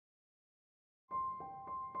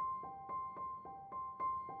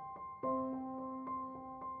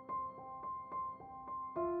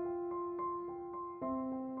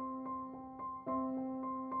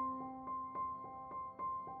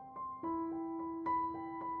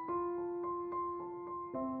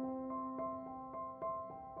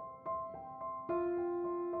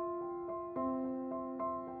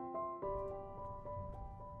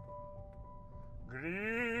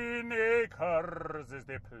Anchors is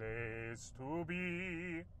the place to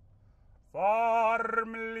be.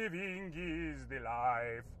 Farm living is the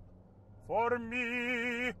life for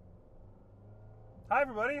me. Hi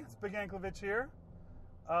everybody, it's Big Anklevich here.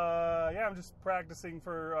 I'm just practicing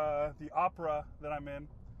for the opera that I'm in.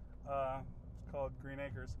 It's called Green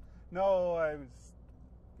Acres. No, I was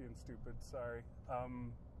being stupid, sorry.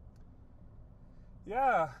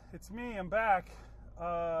 It's me, I'm back.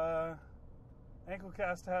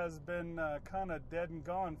 Anklecast has been kind of dead and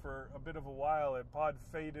gone for a bit of a while. It pod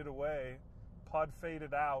faded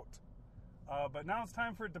out. But now it's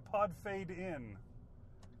time for it to pod fade in.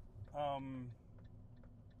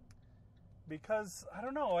 Because, I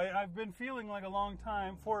don't know, I've been feeling like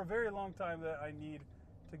for a very long time, that I need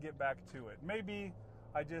to get back to it. Maybe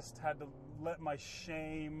I just had to let my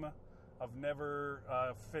shame of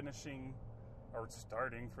never finishing, or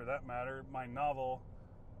starting for that matter, my novel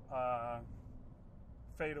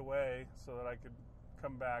fade away so that I could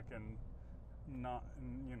come back and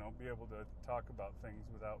be able to talk about things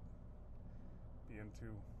without being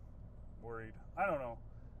too worried. I don't know.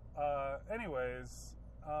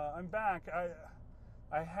 I'm back.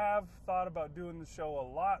 I have thought about doing the show a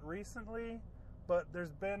lot recently, but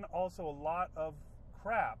there's been also a lot of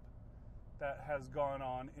crap that has gone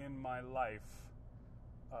on in my life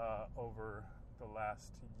over the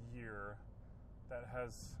last year that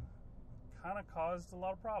has kind of caused a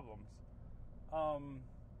lot of problems.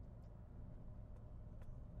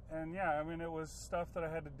 It was stuff that I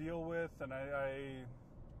had to deal with, and I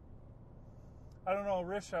don't know,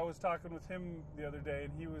 Rish, I was talking with him the other day,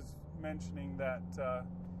 and he was mentioning that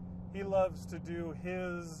he loves to do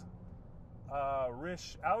his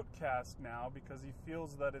Rish Outcast now because he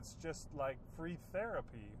feels that it's just like free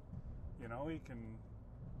therapy. You know, he can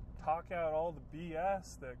talk out all the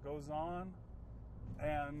BS that goes on,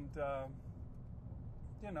 and,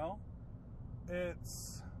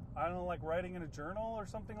 it's, I don't know, like writing in a journal or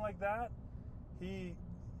something like that. He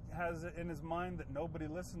has it in his mind that nobody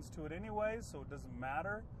listens to it anyway, so it doesn't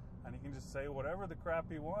matter, and he can just say whatever the crap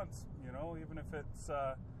he wants, even if it's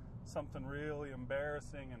something really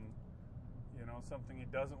embarrassing and, something he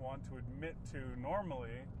doesn't want to admit to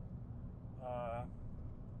normally.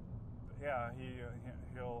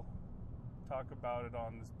 He'll talk about it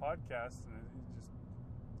on this podcast, and he just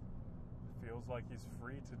feels like he's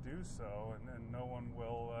free to do so, and no one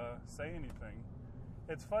will say anything.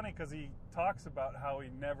 It's funny because he talks about how he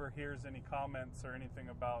never hears any comments or anything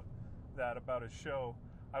about his show.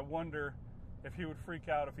 I wonder if he would freak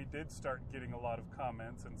out if he did start getting a lot of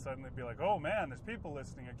comments and suddenly be like, oh man, there's people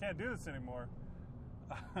listening, I can't do this anymore.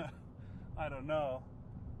 I don't know.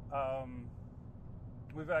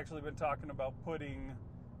 We've actually been talking about putting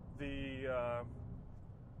the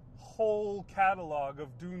whole catalog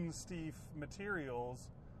of Dunesteef materials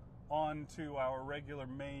onto our regular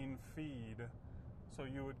main feed. So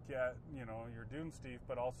you would get, your Dunesteef,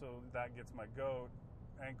 but also that gets my goat,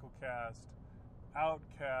 Anklecast,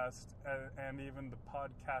 Outcast, and even the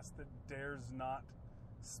podcast that dares not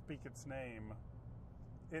speak its name.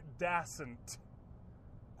 It dasn't.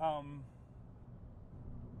 I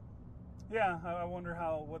wonder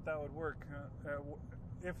what that would work,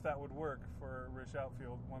 if that would work for Rich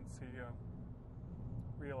Outfield once he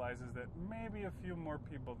realizes that maybe a few more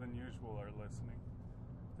people than usual are listening.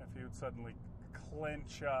 If he would suddenly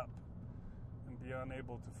clench up and be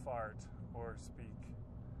unable to fart or speak.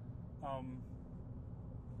 I'm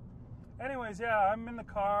in the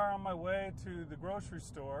car on my way to the grocery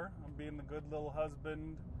store. I'm being the good little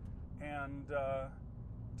husband and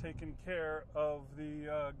taking care of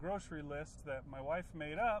the grocery list that my wife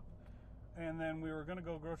made up. And then we were going to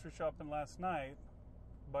go grocery shopping last night,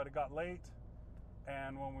 but it got late.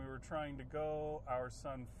 And when we were trying to go, our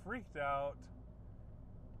son freaked out.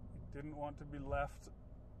 Didn't want to be left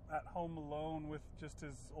at home alone with just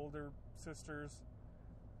his older sisters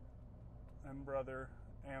and brother.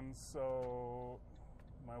 And so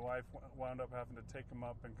my wife wound up having to take him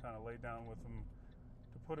up and kind of lay down with him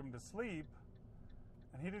to put him to sleep.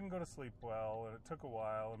 And he didn't go to sleep well, and it took a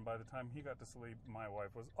while. And by the time he got to sleep, my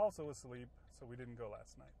wife was also asleep, so we didn't go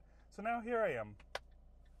last night. So now here I am,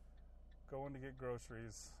 going to get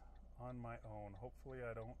groceries on my own. Hopefully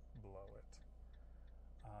I don't blow it.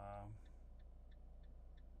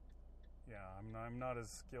 I'm not as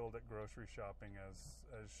skilled at grocery shopping as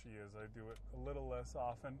she is. I do it a little less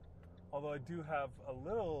often, although I do have a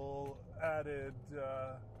little added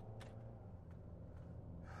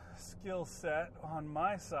skill set on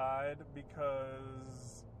my side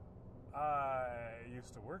because I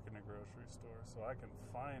used to work in a grocery store, so I can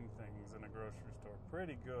find things in a grocery store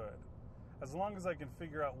pretty good. as long as I can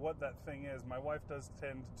figure out what that thing is. My wife does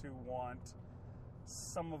tend to want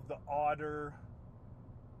some of the odder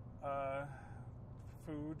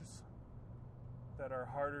foods that are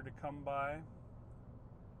harder to come by.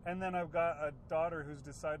 And then I've got a daughter who's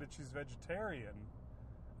decided she's vegetarian.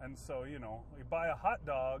 And so, you buy a hot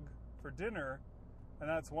dog for dinner, and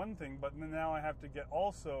that's one thing, but now I have to get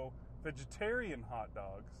also vegetarian hot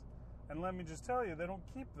dogs. And let me just tell you, they don't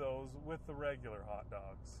keep those with the regular hot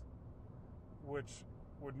dogs, which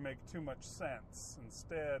would make too much sense.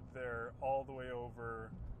 Instead, they're all the way over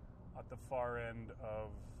at the far end of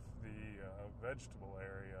the vegetable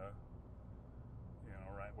area,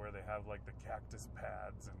 right where they have like the cactus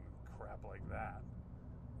pads and crap like that.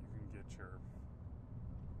 You can get your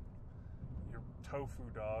tofu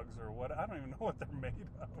dogs or what. I don't even know what they're made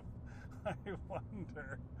of. I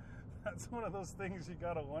wonder. That's one of those things you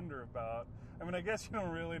gotta wonder about. I mean, I guess you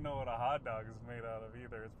don't really know what a hot dog is made out of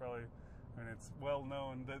either. It's probably, it's well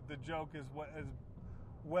known. The joke is what is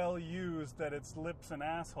well used that it's lips and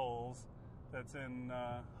assholes that's in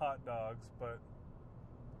hot dogs, but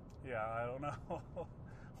yeah, I don't know.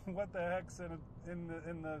 What the heck's in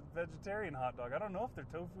the vegetarian hot dog? I don't know if they're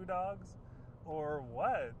tofu dogs or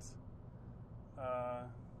what.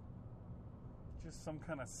 Just some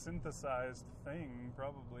kind of synthesized thing,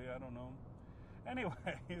 probably. I don't know.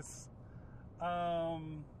 Anyways,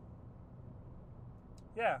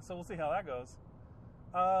 yeah. So we'll see how that goes.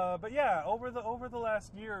 But yeah, over the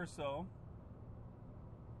last year or so,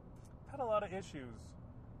 I've had a lot of issues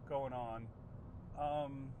going on.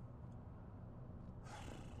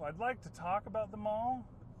 I'd like to talk about them all,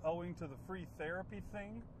 owing to the free therapy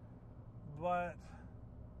thing, but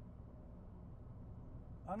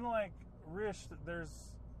unlike Rish, there's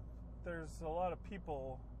a lot of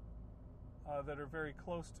people that are very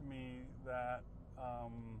close to me that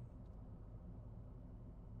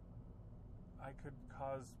I could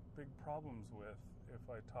cause big problems with if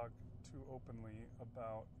I talk too openly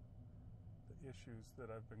about the issues that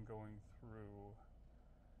I've been going through.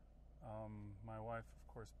 My wife, of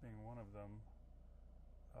course, being one of them.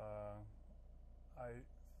 I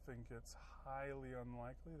think it's highly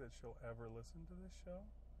unlikely that she'll ever listen to this show.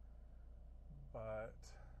 But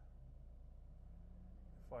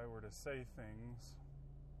if I were to say things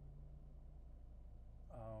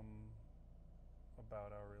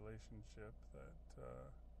about our relationship that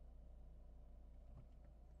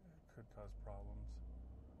could cause problems.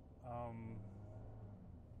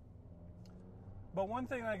 But one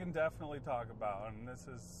thing I can definitely talk about, and this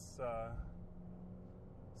is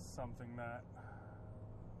something that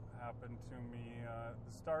happened to me at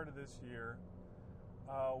the start of this year,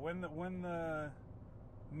 when the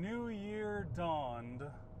new year dawned,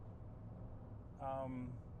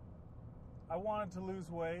 I wanted to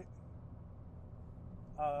lose weight.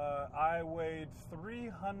 I weighed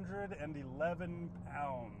 311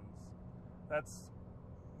 pounds. That's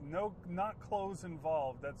not clothes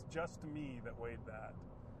involved. That's just me that weighed that.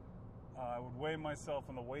 I would weigh myself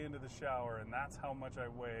on the way into the shower, and that's how much I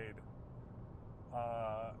weighed,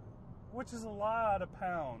 which is a lot of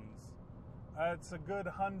pounds. It's a good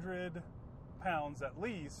 100 pounds at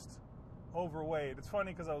least overweight. It's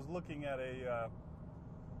funny because I was looking at a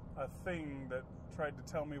thing that tried to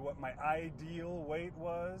tell me what my ideal weight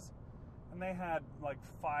was, and they had like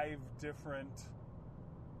 5 different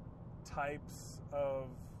types of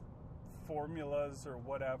formulas or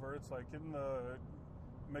whatever. It's like in the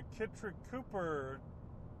McKittrick-Cooper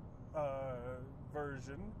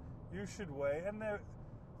version, you should weigh, and there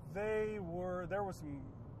was some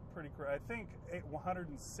pretty I think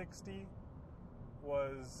 160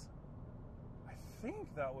 was, I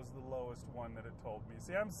think that was the lowest one that it told me.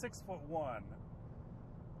 See, I'm 6'1",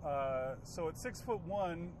 so at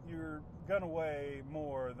 6'1", you're gonna weigh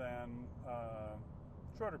more than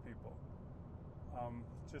shorter people.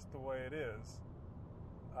 Just the way it is.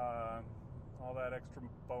 All that extra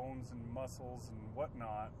bones and muscles and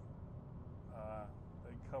whatnot,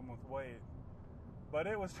 they come with weight. But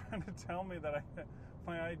it was trying to tell me that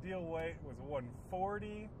my ideal weight was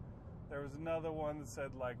 140. There was another one that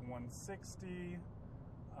said like 160.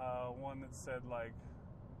 One that said like,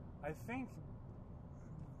 I think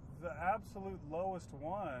the absolute lowest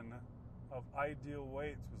one of ideal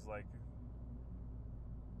weights was like,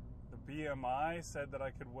 the BMI said that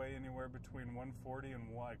I could weigh anywhere between 140 and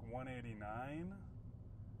like 189.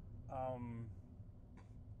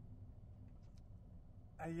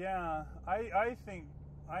 Yeah, I think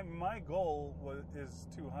my goal is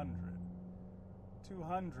 200.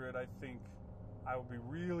 200, I think I would be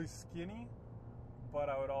really skinny, but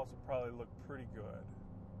I would also probably look pretty good.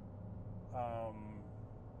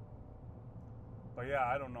 But yeah,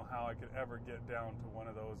 I don't know how I could ever get down to one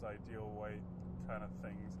of those ideal weight kind of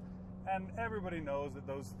things. And everybody knows that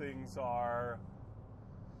those things are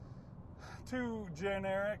too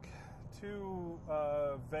generic, too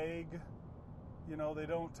vague. You know, they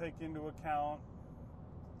don't take into account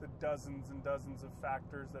the dozens and dozens of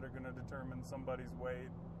factors that are going to determine somebody's weight.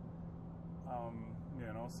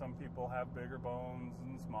 You know, some people have bigger bones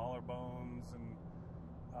and smaller bones and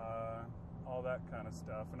all that kind of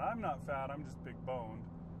stuff. And I'm not fat, I'm just big boned.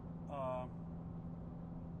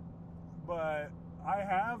 But I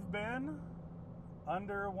have been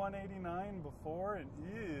under 189 before, and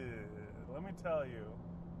let me tell you,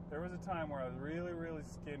 there was a time where I was really, really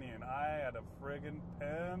skinny, and I had a friggin'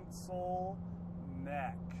 pencil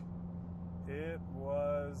neck. It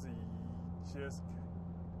was just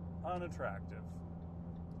unattractive.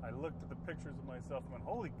 I looked at the pictures of myself and went,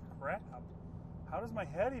 holy crap, how does my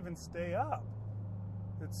head even stay up?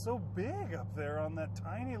 It's so big up there on that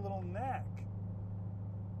tiny little neck.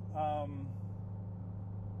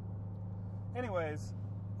 Anyways,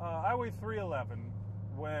 I weighed 311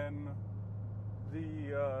 when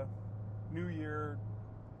the new year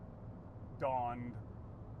dawned,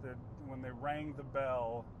 when they rang the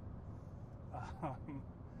bell.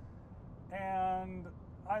 And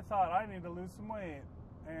I thought I need to lose some weight.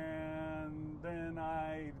 And then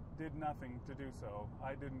I did nothing to do so.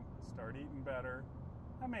 I didn't start eating better.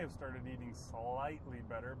 I may have started eating slightly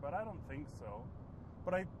better, but I don't think so.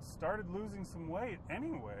 But I started losing some weight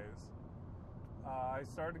anyways. I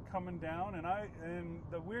started coming down, and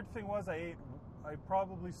the weird thing was I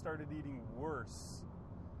probably started eating worse.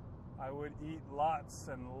 I would eat lots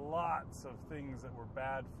and lots of things that were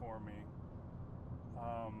bad for me.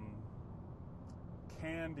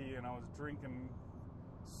 Candy, and I was drinking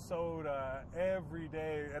soda every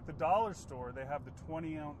day. At the dollar store, they have the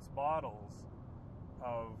 20-ounce bottles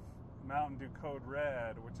of Mountain Dew Code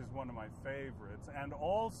Red, which is one of my favorites. And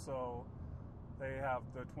also, they have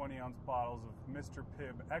the 20-ounce bottles of Mr.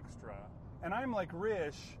 Pibb Extra. And I'm like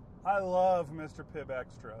Rish, I love Mr. Pibb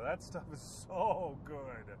Extra. That stuff is so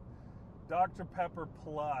good. Dr. Pepper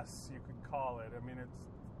Plus, you could call it. I mean, it's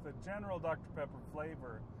the general Dr. Pepper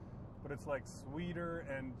flavor, but it's like sweeter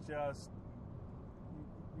and just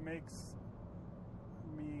makes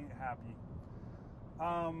me happy.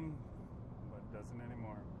 But doesn't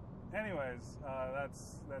anymore. Anyways,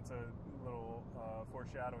 that's a little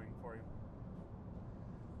foreshadowing for you.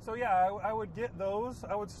 So yeah, I would get those.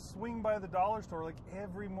 I would swing by the dollar store like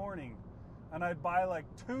every morning, and I'd buy like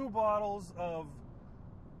 2 bottles of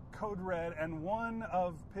Code Red and 1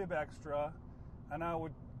 of Pibb Extra, and I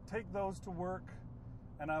would take those to work,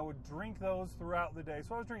 and I would drink those throughout the day.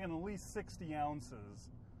 So I was drinking at least 60 ounces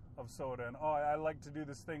of soda. And I like to do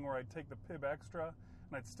this thing where I'd take the Pibb Extra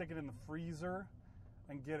and I'd stick it in the freezer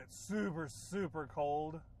and get it super, super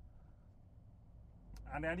cold.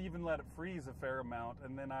 And I'd even let it freeze a fair amount,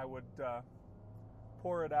 and then I would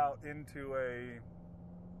pour it out into a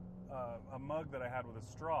mug that I had with a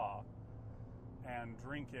straw and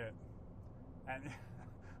drink it. And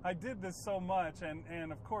I did this so much,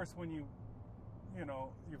 and of course when you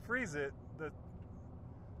freeze it,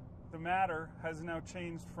 the matter has now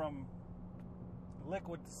changed from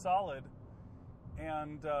liquid to solid,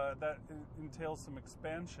 and that entails some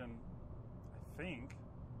expansion, I think.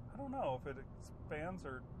 I don't know if it expands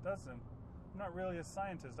or doesn't. I'm not really a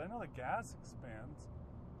scientist. I know the gas expands.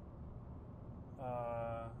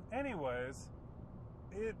 Anyways,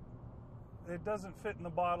 it doesn't fit in the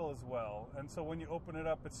bottle as well, and so when you open it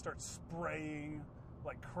up, it starts spraying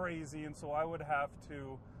like crazy, and so I would have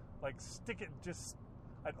to like stick it,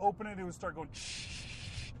 I'd open it, it would start going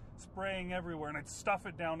spraying everywhere, and I'd stuff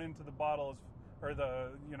it down into the bottles, or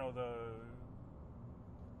the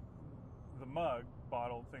mug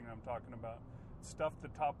bottle thing I'm talking about. Stuff the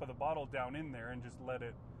top of the bottle down in there and just let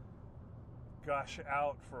it gush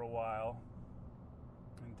out for a while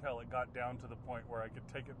until it got down to the point where I could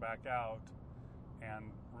take it back out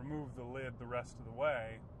and remove the lid the rest of the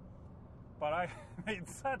way. But I made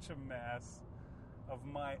such a mess of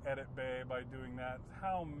my edit bay by doing that.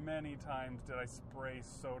 How many times did I spray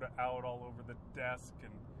soda out all over the desk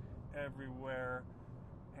and everywhere?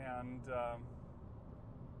 And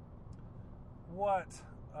what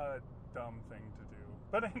a dumb thing to do.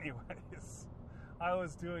 But anyways, I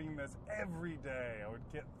was doing this every day. I would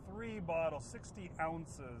get 3 bottles, 60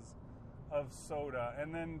 ounces of soda.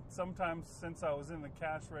 And then sometimes, since I was in the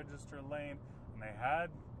cash register lane and they had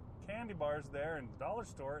candy bars there, in the dollar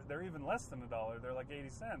store, they're even less than $1. They're like 80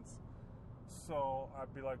 cents. So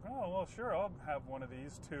I'd be like, oh, well, sure, I'll have one of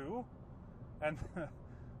these too. And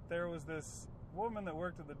there was this woman that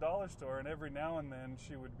worked at the dollar store, and every now and then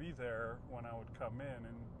she would be there when I would come in,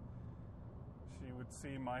 and she would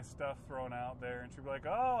see my stuff thrown out there, and she'd be like, "Oh,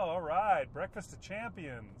 all right, breakfast of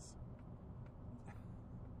champions."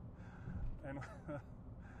 and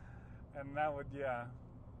and that would,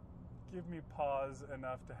 give me pause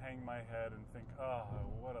enough to hang my head and think, "Oh,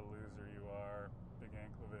 what a loser you are, Big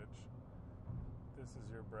Anklevich. This is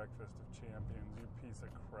your breakfast of champions, you piece of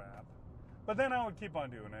crap." But then I would keep on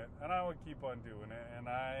doing it, and I would keep on doing it, and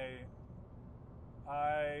I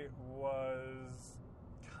was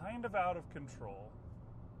kind of out of control.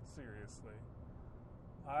 Seriously.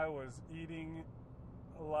 I was eating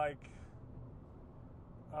like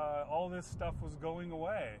all this stuff was going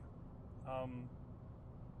away.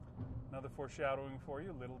 Another foreshadowing for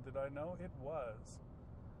you, little did I know it was.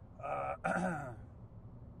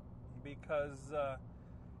 Because,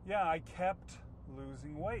 I kept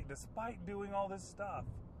losing weight despite doing all this stuff.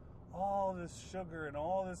 All this sugar and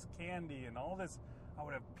all this candy and all this. I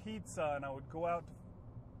would have pizza and I would go out to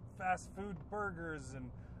fast food burgers,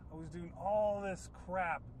 and I was doing all this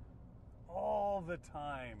crap all the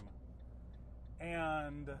time.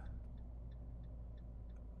 And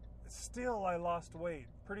still I lost weight.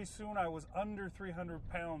 Pretty soon I was under 300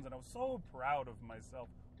 pounds, and I was so proud of myself.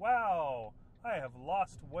 Wow, I have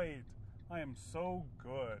lost weight. I am so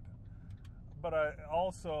good. But I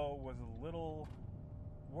also was a little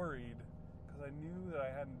worried because I knew that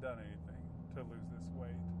I hadn't done anything to lose this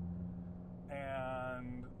weight.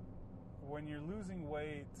 And when you're losing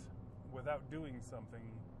weight without doing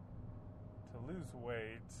something to lose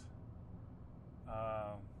weight,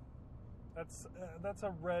 that's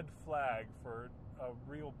a red flag for a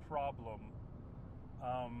real problem.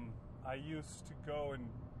 I used to go and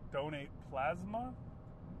donate plasma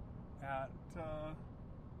at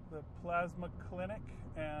the plasma clinic,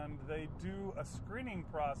 and they do a screening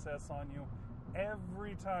process on you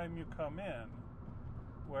every time you come in,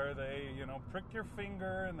 where they, prick your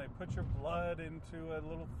finger and they put your blood into a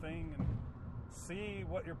little thing and see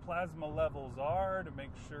what your plasma levels are to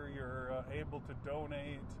make sure you're able to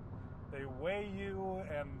donate. They weigh you,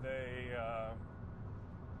 and they,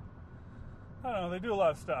 they do a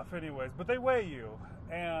lot of stuff anyways, but they weigh you.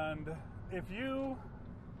 And if you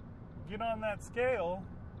get on that scale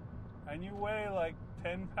and you weigh like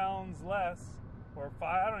 10 pounds less, or 5,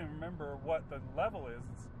 I don't even remember what the level is,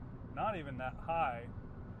 it's not even that high.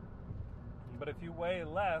 But if you weigh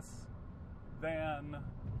less than,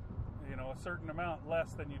 a certain amount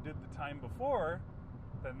less than you did the time before,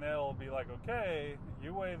 then they'll be like, okay,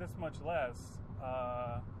 you weigh this much less.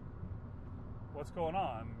 What's going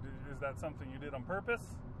on? Is that something you did on purpose?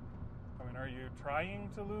 I mean, are you trying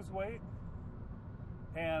to lose weight?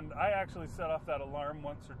 And I actually set off that alarm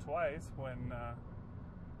once or twice when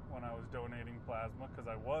I was donating plasma, because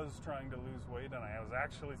I was trying to lose weight, and I was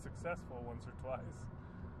actually successful once or twice.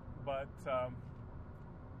 But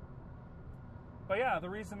yeah, the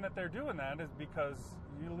reason that they're doing that is because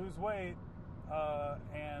you lose weight,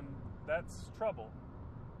 and that's trouble.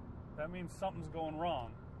 That means something's going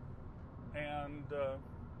wrong. And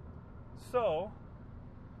so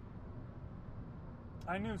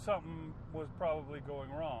I knew something was probably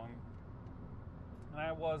going wrong, and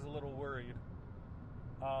I was a little worried.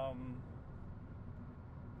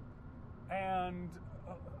 And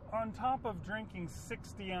on top of drinking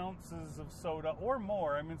 60 ounces of soda or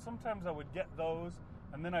more, I mean, sometimes I would get those,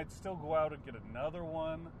 and then I'd still go out and get another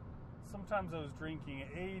one. Sometimes I was drinking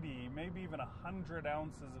 80, maybe even 100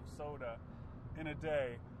 ounces of soda in a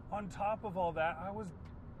day. On top of all that, I was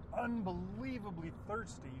unbelievably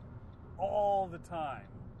thirsty all the time.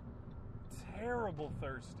 Terrible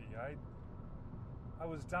thirsty. I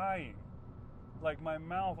was dying. Like my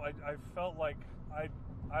mouth, I felt like I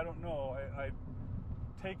don't know, I'd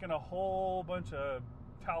taken a whole bunch of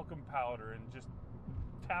talcum powder and just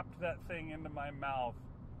tapped that thing into my mouth,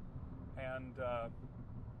 and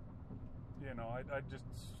I'd just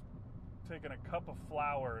taken a cup of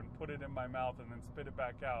flour and put it in my mouth and then spit it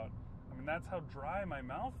back out. I mean, that's how dry my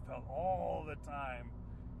mouth felt all the time.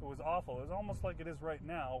 It was awful. It was almost like it is right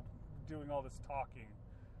now, doing all this talking.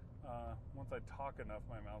 Once I talk enough,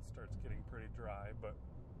 my mouth starts getting pretty dry, but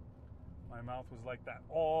my mouth was like that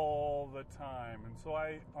all the time. And so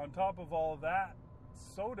on top of all that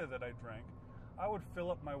soda that I drank, I would fill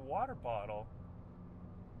up my water bottle.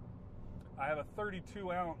 I have a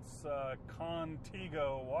 32-ounce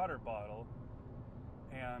Contigo water bottle,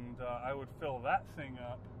 and I would fill that thing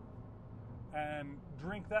up and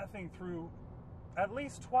drink that thing through at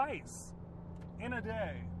least twice in a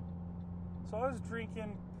day. So I was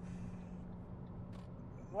drinking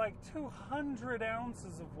like 200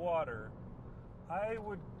 ounces of water.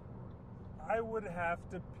 I would have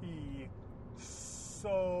to pee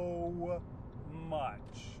so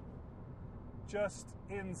much. Just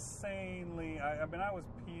insanely. I mean, I was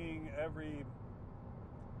peeing every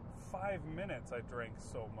 5 minutes. I drank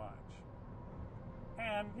so much.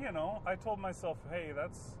 And, you know, I told myself, hey,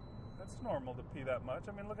 that's normal to pee that much.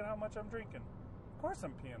 I mean, look at how much I'm drinking. Of course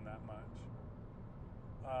I'm peeing that much.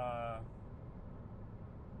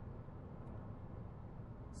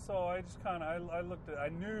 So I just kind of, I looked at, I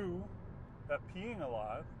knew that peeing a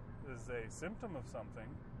lot is a symptom of something,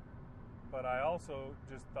 but I also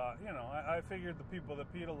just thought, you know, I figured the people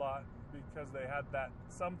that peed a lot because they had that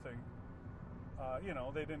something, you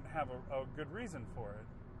know, they didn't have a good reason for it.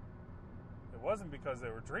 It wasn't because they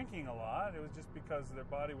were drinking a lot, it was just because their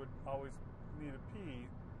body would always need to pee,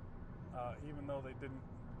 even though they didn't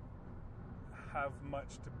have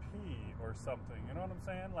much to pee or something. You know what I'm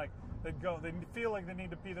saying? Like they feel like they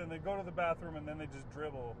need to pee, then they go to the bathroom and then they just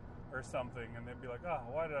dribble or something, and they'd be like, oh,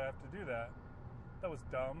 why did I have to do that? That was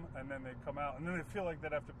dumb. And then they come out and then they feel like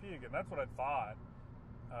they'd have to pee again. That's what I thought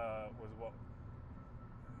was what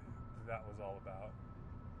that was all about.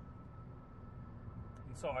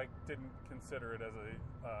 And so I didn't consider it as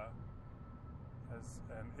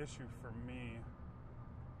an issue for me.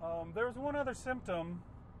 There was one other symptom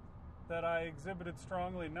that I exhibited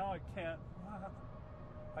strongly. Now I can't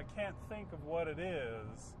think of what it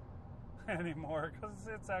is anymore because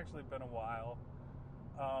it's actually been a while.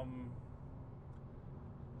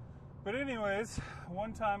 But anyways,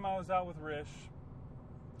 one time I was out with Rish,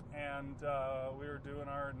 and we were doing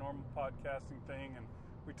our normal podcasting thing, and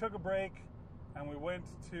we took a break, and we went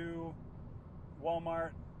to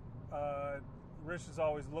Walmart. Rish is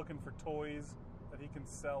always looking for toys that he can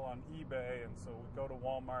sell on eBay, and so we go to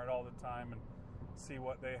Walmart all the time and see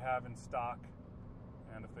what they have in stock.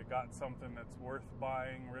 And if they got something that's worth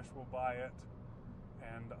buying, Rish will buy it.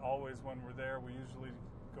 And always when we're there, we usually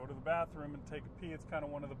go to the bathroom and take a pee. It's kind of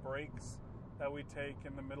one of the breaks that we take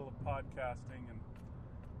in the middle of podcasting. And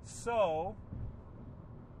so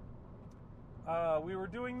we were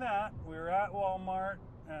doing that. We were at Walmart,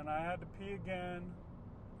 and I had to pee again.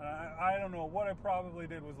 And I don't know, what I probably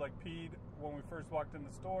did was like peed when we first walked in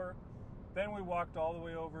the store. Then we walked all the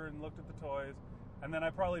way over and looked at the toys. And then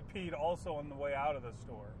I probably peed also on the way out of the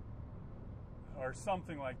store. Or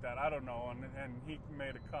something like that. I don't know. And he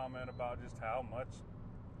made a comment about just how much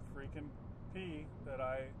freaking pee that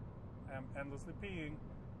I am endlessly peeing.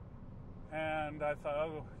 And I thought,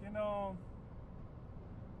 oh, you know,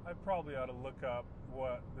 I probably ought to look up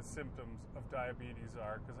what the symptoms of diabetes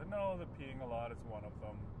are, because I know that peeing a lot is one of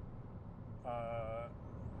them.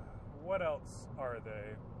 What else are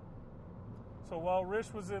they? So while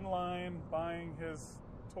Rish was in line buying his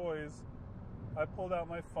toys, I pulled out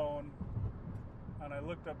my phone and I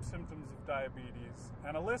looked up symptoms of diabetes,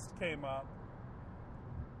 and a list came up,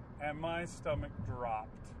 and my stomach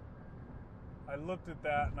dropped. I looked at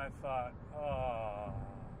that and I thought, oh,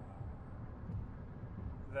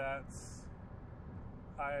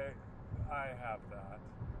 I have that.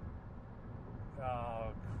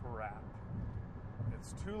 Oh, crap.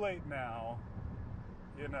 It's too late now,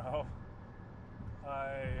 you know.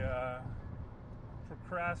 I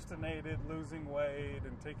procrastinated losing weight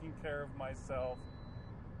and taking care of myself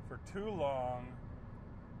for too long,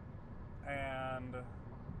 and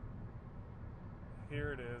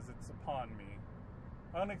here it is, it's upon me.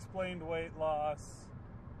 Unexplained weight loss,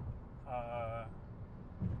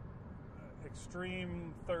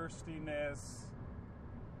 extreme thirstiness,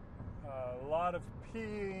 a lot of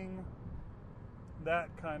peeing,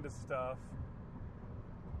 that kind of stuff.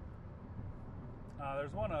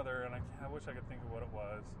 There's one other, and I wish I could think of what it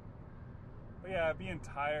was. But yeah, being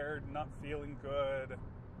tired, not feeling good,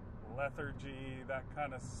 lethargy, that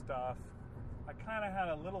kind of stuff. I kind of had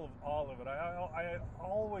a little of all of it. I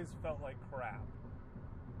always felt like crap.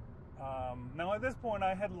 Now at this point,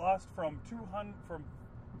 I had lost from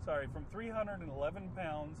 311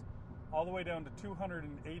 pounds all the way down to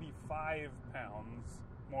 285 pounds,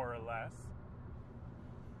 more or less.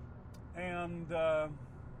 And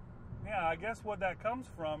yeah, I guess what that comes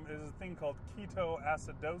from is a thing called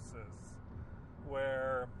ketoacidosis,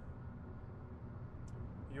 where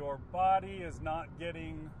your body is not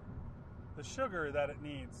getting the sugar that it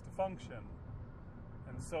needs to function.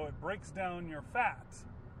 And so it breaks down your fat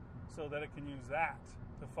so that it can use that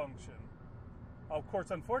to function. Of course,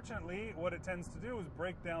 unfortunately, what it tends to do is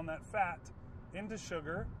break down that fat into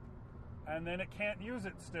sugar, and then it can't use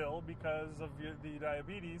it still because of the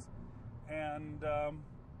diabetes. And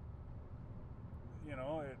you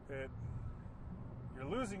know, you're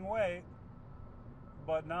losing weight,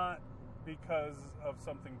 but not because of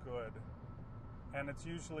something good. And it's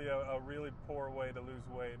usually a really poor way to lose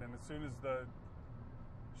weight. And as soon as the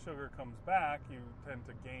sugar comes back, you tend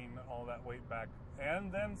to gain all that weight back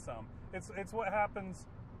and then some. It's what happens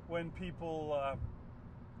when people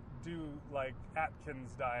do like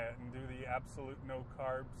Atkins diet and do the absolute no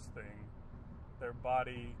carbs thing. Their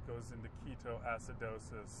body goes into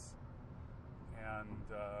ketoacidosis,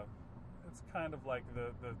 and it's kind of like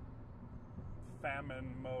the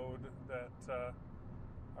famine mode that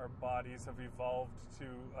our bodies have evolved to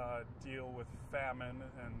deal with famine,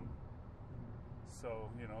 and so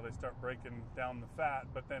they start breaking down the fat.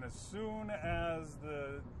 But then as soon as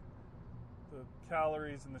the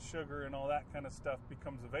calories and the sugar and all that kind of stuff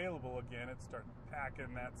becomes available again, it starts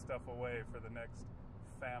packing that stuff away for the next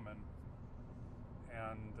famine.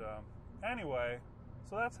 And anyway,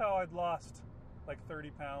 so that's how I'd lost like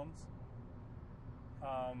 30 pounds.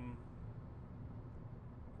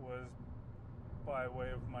 Was by way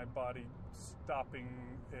of my body stopping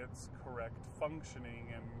its correct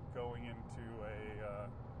functioning and going into a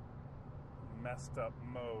messed up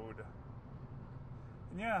mode.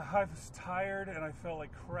 And yeah, I was tired and I felt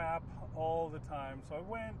like crap all the time. So I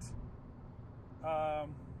went,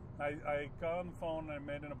 I got on the phone and I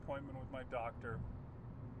made an appointment with my doctor.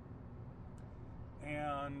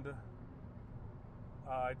 And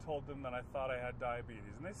I told them that I thought I had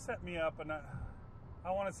diabetes. And they set me up, and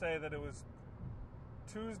I want to say that it was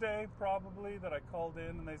Tuesday probably that I called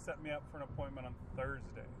in, and they set me up for an appointment on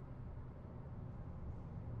Thursday.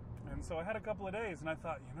 And so I had a couple of days, and I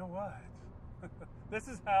thought, you know what? This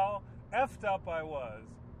is how effed up I was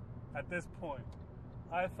at this point.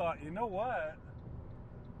 I thought, you know what?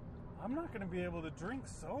 I'm not going to be able to drink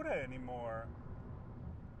soda anymore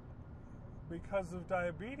because of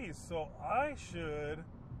diabetes. So I should,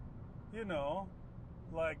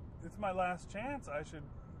 it's my last chance. I should,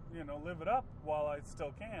 live it up while I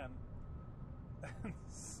still can. And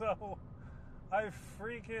so I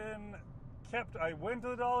went to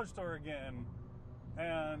the dollar store again,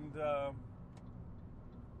 and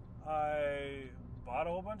I bought a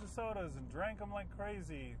whole bunch of sodas and drank them like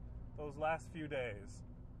crazy those last few days.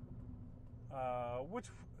 Which,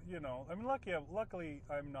 luckily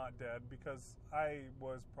I'm not dead, because I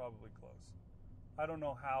was probably close. I don't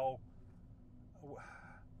know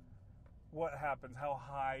what happens, how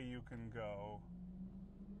high you can go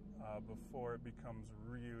before it becomes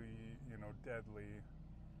really, deadly.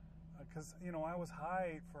 Because, I was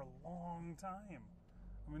high for a long time.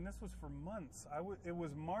 I mean, this was for months. It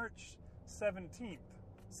was March 17th,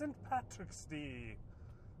 St. Patrick's Day,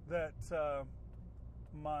 that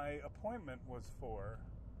my appointment was for.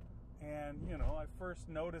 And, I first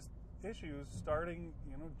noticed issues starting,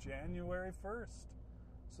 January 1st.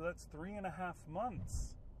 So that's 3.5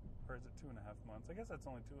 months. Or is it 2.5 months? I guess that's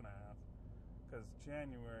only 2.5. Because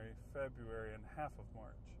January, February, and half of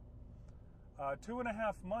March.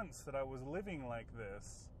 2.5 months that I was living like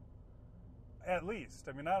this. At least.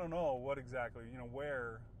 I mean, I don't know what exactly,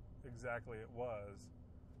 where exactly it was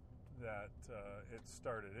that it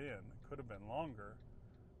started in. It could have been longer.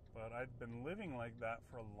 But I'd been living like that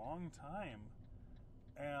for a long time.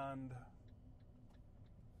 And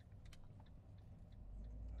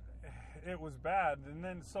it was bad. And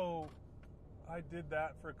then so I did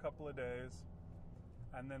that for a couple of days.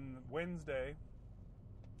 And then Wednesday,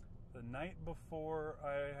 the night before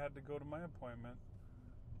I had to go to my appointment,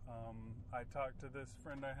 I talked to this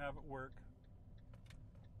friend I have at work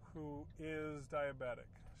who is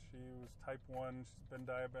diabetic. She was type 1. She's been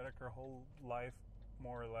diabetic her whole life,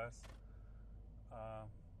 more or less.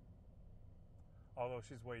 Although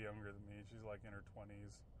she's way younger than me. She's like in her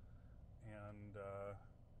 20s. And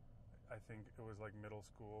I think it was like middle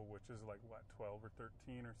school, which is like, 12 or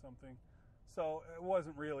 13 or something. So it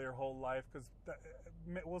wasn't really her whole life, because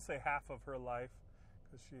we'll say half of her life,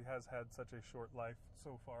 because she has had such a short life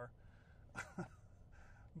so far.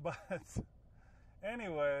 But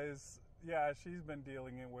anyways, yeah, she's been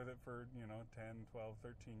dealing with it for, 10, 12,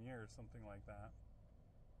 13 years, something like that.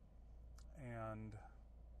 And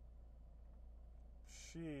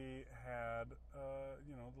she had,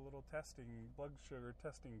 the little blood sugar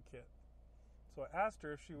testing kit. So I asked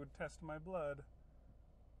her if she would test my blood.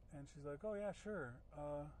 And she's like, oh, yeah, sure.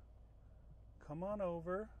 Come on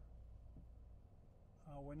over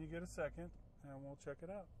when you get a second, and we'll check it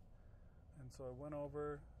out. And so I went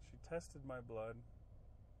over. She tested my blood.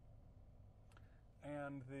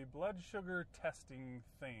 And the blood sugar testing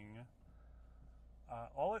thing,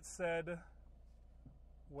 all it said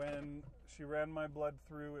when she ran my blood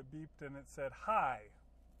through, it beeped and it said high.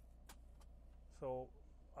 So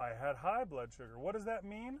I had high blood sugar. What does that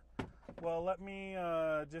mean? Well, let me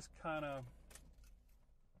just kind of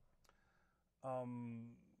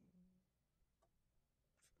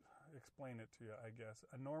explain it to you, I guess.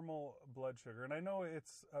 A normal blood sugar, and I know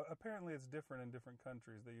it's apparently it's different in different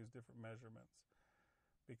countries. They use different measurements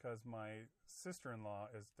because my sister-in-law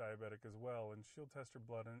is diabetic as well, and she'll test her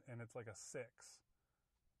blood, and it's like a 6.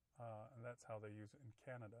 And that's how they use it in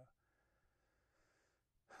Canada.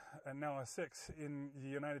 And now a 6 in the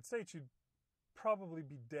United States, you'd probably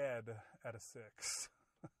be dead at a 6.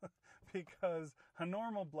 Because a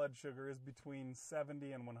normal blood sugar is between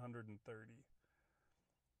 70 and 130.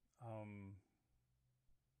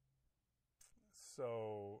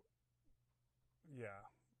 So, yeah.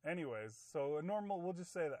 Anyways, so a normal, we'll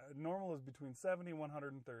just say that. Normal is between 70 and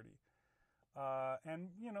 130. And,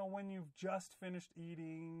 you know, when you've just finished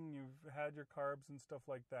eating, you've had your carbs and stuff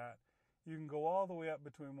like that, you can go all the way up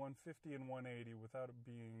between 150 and 180 without it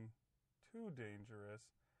being too dangerous.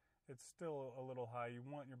 It's still a little high. You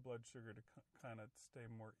want your blood sugar to kind of stay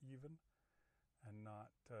more even and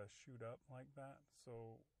not shoot up like that.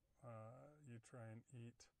 So you try and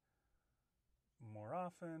eat more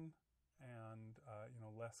often and,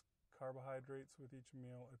 less carbohydrates with each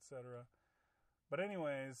meal, etc. But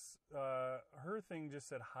anyways, her thing just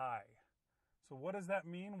said high. So what does that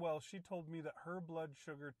mean? Well, she told me that her blood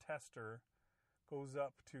sugar tester goes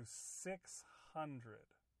up to 600.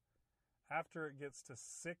 After it gets to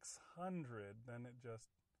 600, then it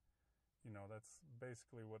just, that's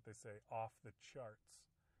basically what they say, off the charts.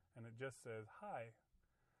 And it just says high.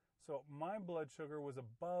 So my blood sugar was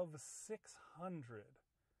above 600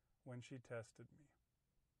 when she tested me.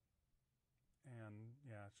 And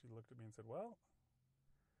yeah, she looked at me and said, well,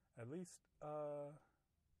 at least,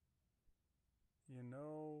 you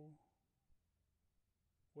know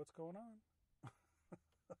what's going on.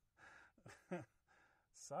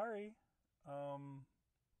 Sorry.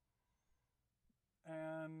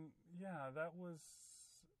 And yeah, that was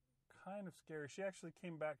kind of scary. She actually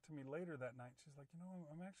came back to me later that night. She's like,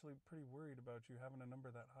 I'm actually pretty worried about you having a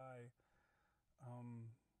number that high.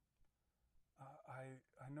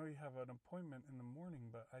 I know you have an appointment in the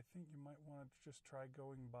morning, but I think you might want to just try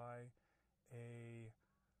going by an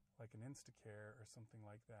Instacare or something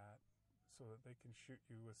like that so that they can shoot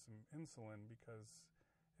you with some insulin, because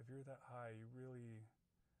if you're that high, you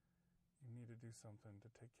need to do something to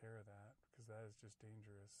take care of that, because that is just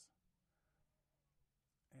dangerous.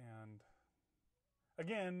 And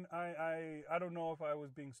again, I don't know if I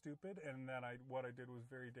was being stupid and that what I did was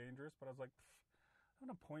very dangerous, but I was like, I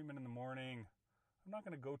have an appointment in the morning. I'm not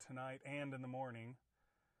going to go tonight and in the morning.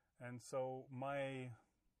 And so my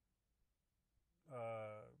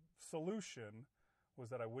solution was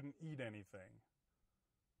that I wouldn't eat anything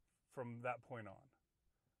from that point on.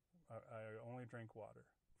 I only drank water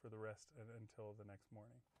for the rest until the next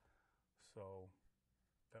morning, so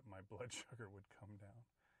that my blood sugar would come down.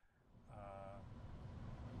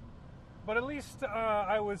 But at least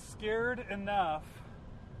I was scared enough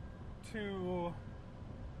to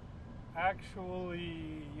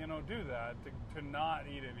actually, do that, to not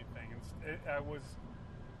eat anything.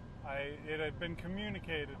 It had been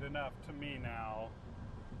communicated enough to me now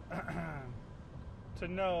to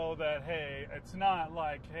know that, hey, it's not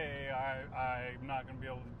like, hey, I'm not going to be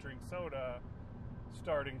able to drink soda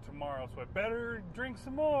starting tomorrow, so I better drink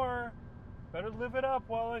some more, better live it up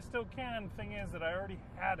while I still can. Thing is that I already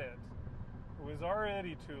had it. It was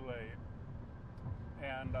already too late.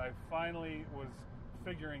 And I finally was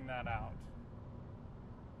figuring that out.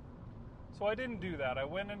 So I didn't do that. I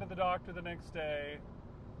went into the doctor the next day,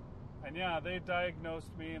 and yeah, they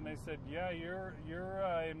diagnosed me and they said, yeah, you're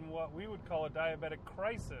in what we would call a diabetic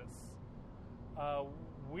crisis.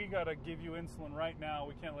 We got to give you insulin right now.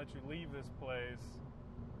 We can't let you leave this place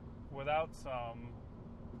without some.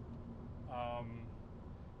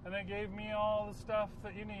 And they gave me all the stuff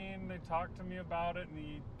that you need, and they talked to me about it, and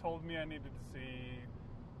he told me I needed to see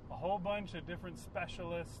a whole bunch of different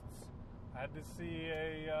specialists. I had to see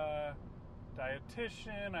a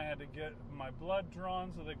dietitian. I had to get my blood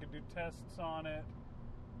drawn so they could do tests on it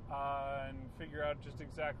and figure out just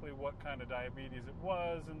exactly what kind of diabetes it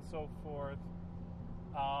was and so forth.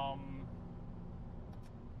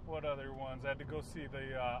 What other ones? I had to go see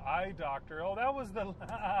the eye doctor. Oh, that was the...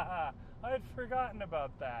 I had forgotten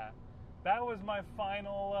about that. That was my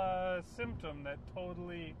final symptom that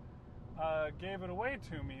totally gave it away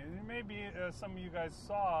to me. Maybe some of you guys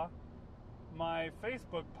saw my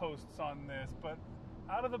Facebook posts on this, but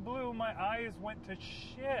out of the blue, my eyes went to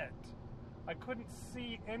shit. I couldn't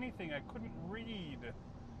see anything. I couldn't read.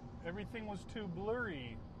 Everything was too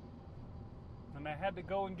blurry. And I had to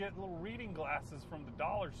go and get little reading glasses from the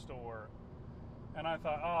dollar store. And I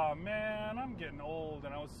thought, oh man, I'm getting old.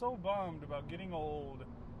 And I was so bummed about getting old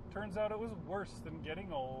Turns out it was worse than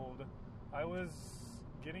getting old. I was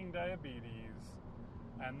getting diabetes,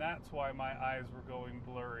 and that's why my eyes were going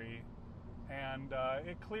blurry. And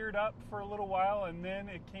it cleared up for a little while, and then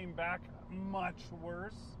it came back much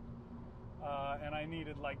worse. And I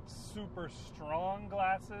needed like super strong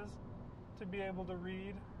glasses to be able to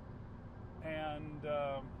read. And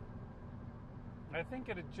I think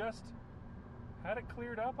it had it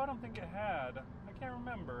cleared up? I don't think it had. I can't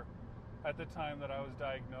remember at the time that I was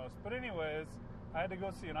diagnosed. But anyways, I had to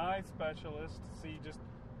go see an eye specialist to see just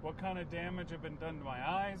what kind of damage had been done to my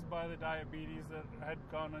eyes by the diabetes that had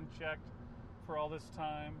gone unchecked for all this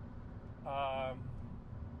time. I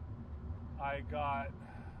got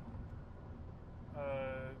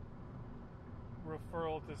a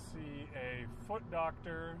referral to see a foot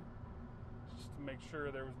doctor just to make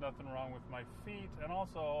sure there was nothing wrong with my feet, and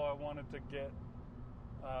also I wanted to get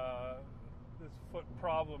this foot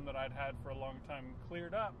problem that I'd had for a long time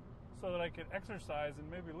cleared up so that I could exercise and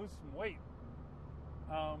maybe lose some weight.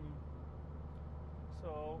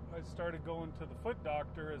 So I started going to the foot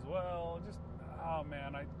doctor as well.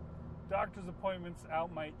 Doctor's appointments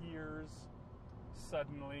out my ears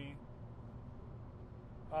suddenly.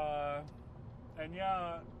 And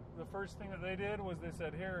yeah, the first thing that they did was they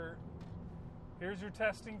said, here's your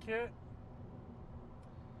testing kit.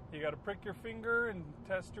 You got to prick your finger and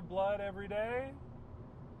test your blood every day.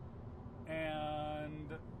 And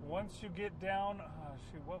once you get down,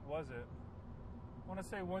 what was it? I want to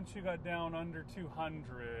say once you got down under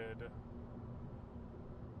 200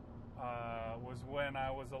 was when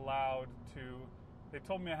I was allowed to. They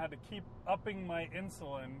told me I had to keep upping my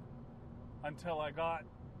insulin until I got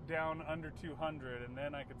down under 200, and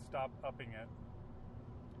then I could stop upping it.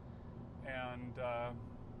 And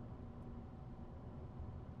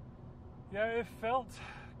yeah, it felt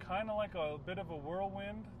kind of like a bit of a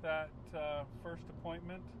whirlwind, that first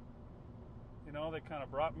appointment. You know, they kind of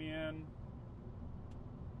brought me in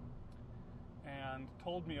and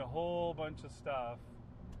told me a whole bunch of stuff.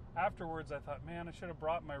 Afterwards, I thought, man, I should have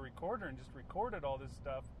brought my recorder and just recorded all this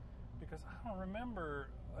stuff, because I don't remember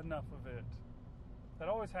enough of it. That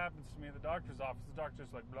always happens to me at the doctor's office. The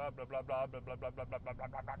doctor's like, blah, blah, blah, blah, blah, blah, blah, blah, blah, blah, blah,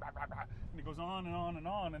 blah, blah, blah, blah, and he goes on and on and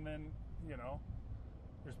on, and then, you know,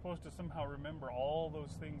 you're supposed to somehow remember all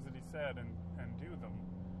those things that he said and do them.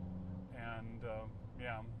 And,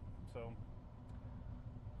 yeah, so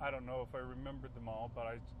I don't know if I remembered them all, but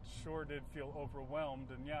I sure did feel overwhelmed.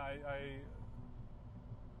 And yeah, I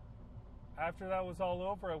after that was all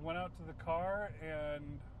over, I went out to the car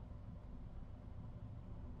and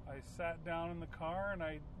I sat down in the car and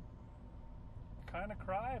I kind of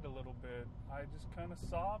cried a little bit. I just kind of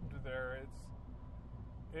sobbed there.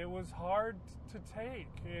 It was hard to take.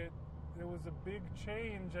 It was a big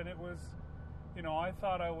change, and it was, you know, I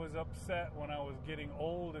thought I was upset when I was getting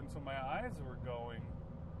old and so my eyes were going.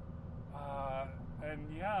 And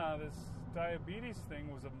yeah, this diabetes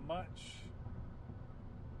thing was a much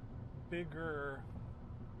bigger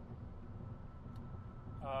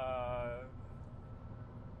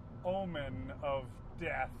omen of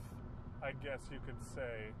death, I guess you could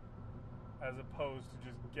say, as opposed to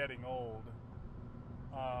just getting old.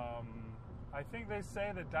 I think they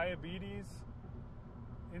say that diabetes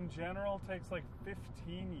in general takes like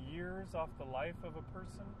 15 years off the life of a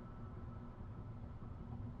person.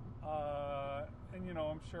 And you know,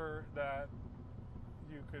 I'm sure that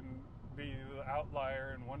you can be the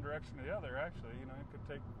outlier in one direction or the other, actually. You know, it could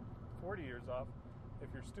take 40 years off if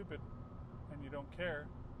you're stupid and you don't care.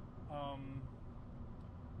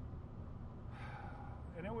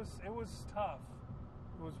 And it was tough.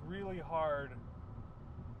 It was really hard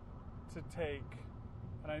to take,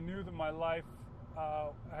 and I knew that my life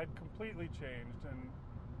had completely changed. And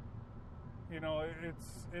you know,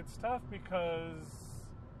 it's tough because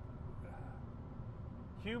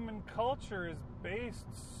human culture is based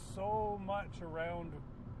so much around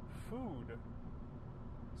food,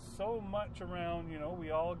 so much around, you know,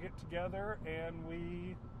 we all get together and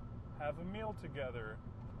we have a meal together,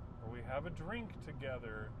 or we have a drink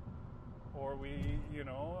together, or we, you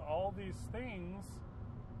know, all these things.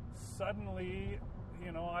 Suddenly,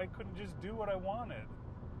 you know, I couldn't just do what I wanted.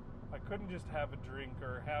 I couldn't just have a drink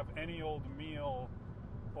or have any old meal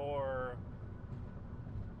or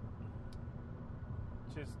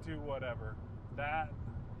just do whatever. That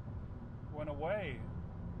went away.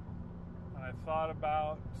 And I thought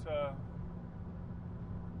about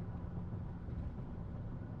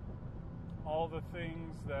all the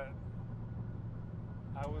things that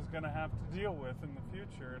I was going to have to deal with in the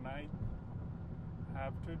future, and I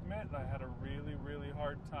have to admit I had a really, really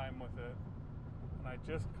hard time with it. And I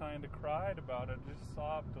just kind of cried about it, just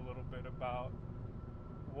sobbed a little bit about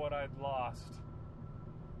what I'd lost.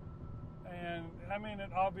 And, I mean,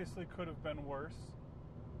 it obviously could have been worse.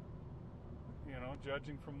 You know,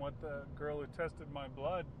 judging from what the girl who tested my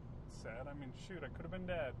blood said. I mean, shoot, I could have been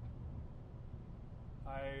dead.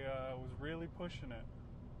 I was really pushing it.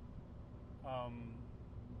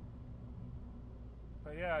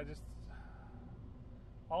 But yeah, just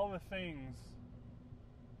all the things,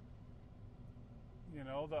 you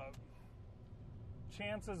know, the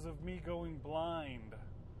chances of me going blind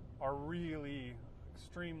are really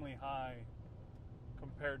extremely high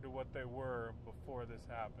compared to what they were before this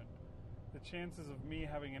happened. The chances of me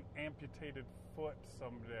having an amputated foot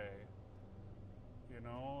someday, you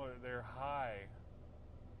know, they're high.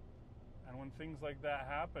 And when things like that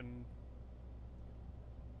happen,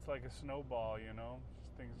 it's like a snowball, you know.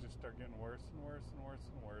 Things just start getting worse and worse and worse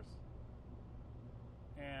and worse.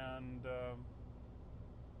 And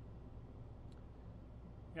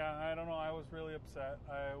yeah, I don't know. I was really upset.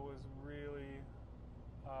 I was really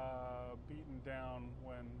beaten down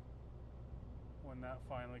when that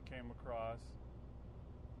finally came across.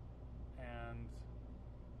 And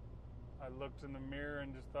I looked in the mirror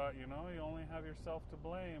and just thought, you know, you only have yourself to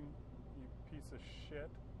blame, you piece of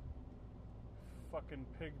shit. Fucking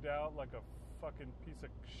pigged out like a fucking piece of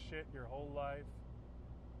shit your whole life.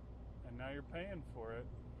 And now you're paying for it.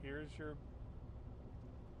 Here's your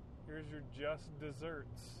just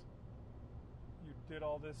desserts. You did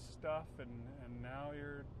all this stuff and now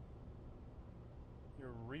you're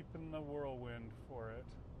reaping the whirlwind for it.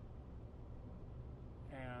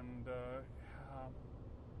 And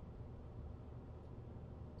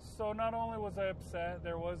so not only was I upset,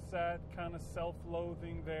 there was that kind of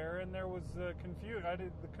self-loathing there, and there was confusion.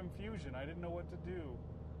 I didn't know what to do.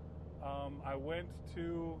 I went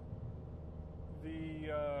to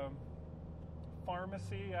the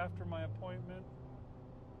pharmacy after my appointment,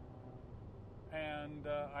 and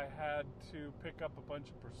I had to pick up a bunch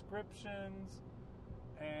of prescriptions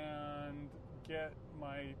and get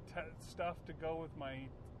my stuff to go with my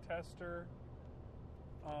tester.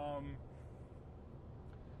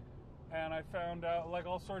 And I found out like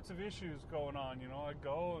all sorts of issues going on. You know, I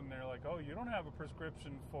go and they're like, "Oh, you don't have a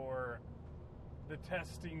prescription for the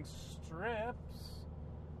testing strips,"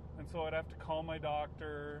 and so I'd have to call my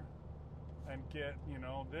doctor and get, you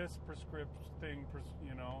know, this prescription thing.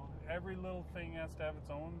 You know, every little thing has to have its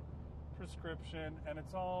own prescription, and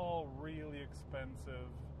it's all really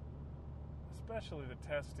expensive, especially the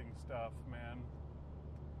testing stuff, man.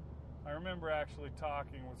 I remember actually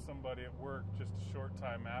talking with somebody at work just a short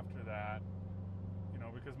time after that, you know,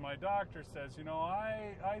 because my doctor says, you know,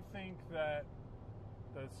 I think that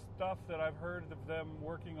the stuff that I've heard of them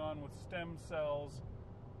working on with stem cells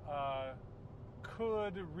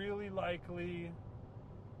could really likely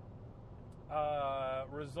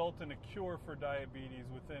result in a cure for diabetes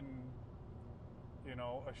within, you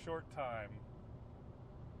know, a short time.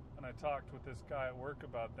 And I talked with this guy at work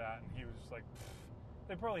about that, and he was just like,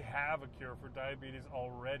 they probably have a cure for diabetes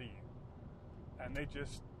already, and they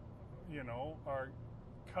just, you know, are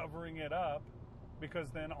covering it up because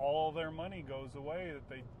then all their money goes away that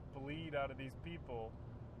they bleed out of these people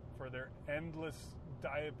for their endless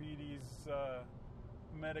diabetes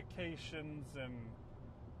medications and,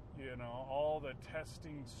 you know, all the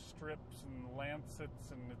testing strips and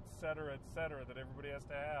lancets and et cetera, that everybody has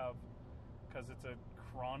to have because it's a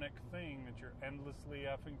chronic thing that you're endlessly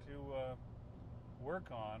having to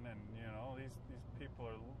work on. And, you know, these people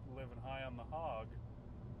are living high on the hog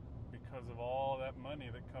because of all that money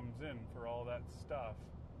that comes in for all that stuff.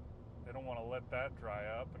 They don't want to let that dry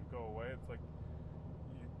up and go away. It's like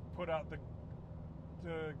you put out the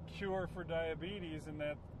cure for diabetes and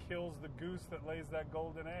that kills the goose that lays that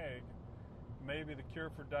golden egg. Maybe the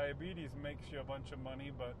cure for diabetes makes you a bunch of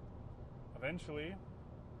money, but eventually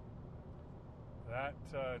that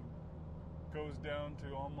goes down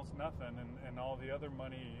to almost nothing, and all the other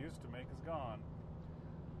money you used to make is gone.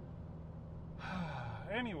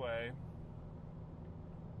 Anyway,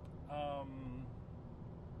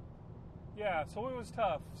 yeah, so it was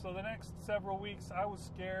tough. So the next several weeks I was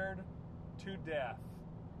scared to death.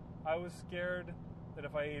 I was scared that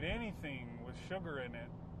if I ate anything with sugar in it,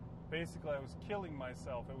 basically I was killing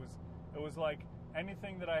myself. It was like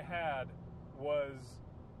anything that I had was,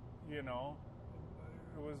 you know,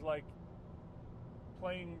 it was like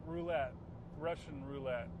playing roulette, Russian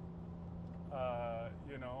roulette,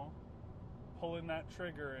 you know, pulling that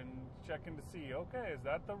trigger and checking to see, okay, is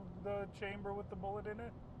that the chamber with the bullet in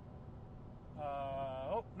it?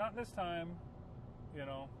 Oh, not this time, you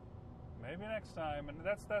know, maybe next time. And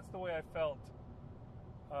that's the way I felt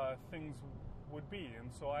things would be.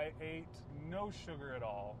 And so I ate no sugar at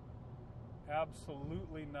all,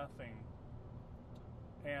 absolutely nothing.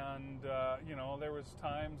 And, there was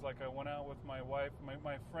times, like I went out with my wife.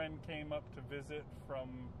 My friend came up to visit from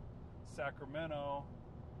Sacramento,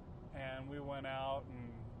 and we went out,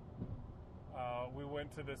 and we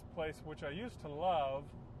went to this place which I used to love.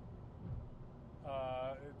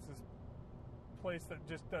 It's this place that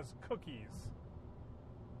just does cookies.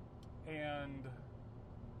 And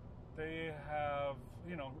they have,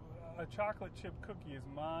 a chocolate chip cookie is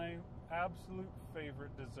my absolute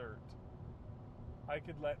favorite dessert. I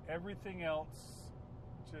could let everything else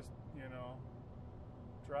just,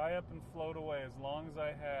 dry up and float away as long as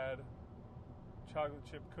I had chocolate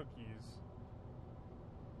chip cookies.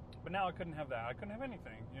 But now I couldn't have that. I couldn't have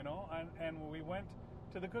anything, and we went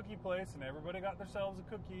to the cookie place, and everybody got themselves a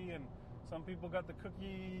cookie, and some people got the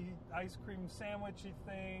cookie ice cream sandwichy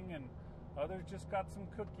thing, and others just got some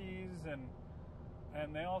cookies, and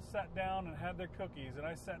they all sat down and had their cookies, and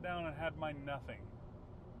I sat down and had my nothing.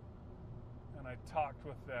 And I talked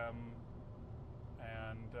with them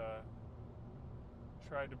and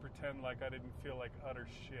tried to pretend like I didn't feel like utter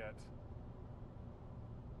shit.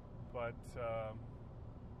 But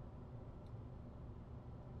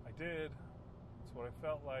I did. That's what I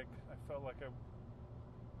felt like. I felt like I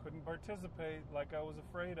couldn't participate, like I was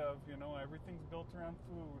afraid of. Everything's built around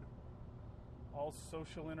food. All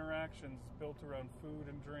social interactions built around food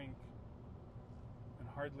and drink, and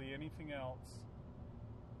hardly anything else.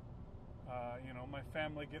 My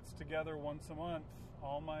family gets together once a month.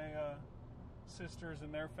 All my sisters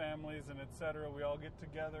and their families and etc. We all get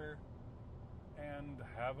together and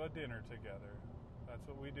have a dinner together. That's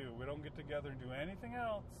what we do. We don't get together and do anything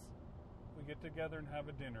else. We get together and have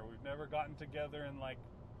a dinner. We've never gotten together and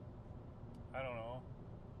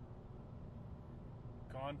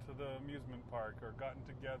gone to the amusement park, or gotten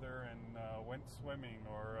together and went swimming,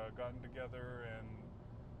 or gotten together and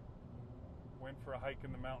went for a hike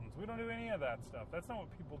in the mountains. We don't do any of that stuff. That's not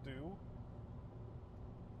what people do.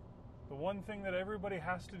 The one thing that everybody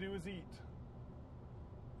has to do is eat.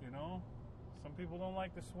 Some people don't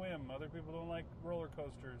like to swim. Other people don't like roller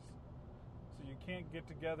coasters. So you can't get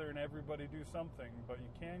together and everybody do something, but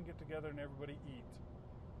you can get together and everybody eat.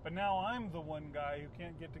 But now I'm the one guy who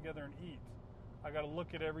can't get together and eat. I got to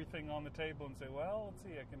look at everything on the table and say, well, let's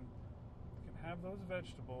see, I can have those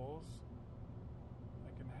vegetables.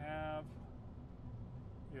 I can have,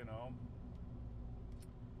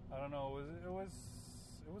 I don't know. It was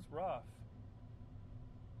rough.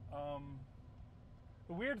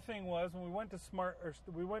 The weird thing was when we went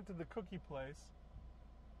to the cookie place.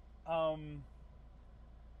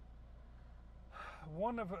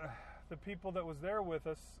 One of the people that was there with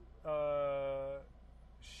us,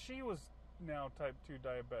 she was now type 2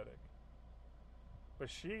 diabetic, but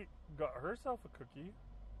she got herself a cookie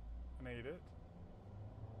and ate it.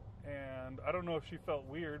 And I don't know if she felt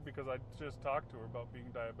weird because I just talked to her about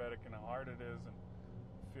being diabetic and how hard it is, and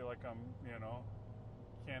feel like I'm,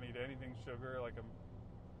 can't eat anything sugar, like I'm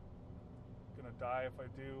gonna die if I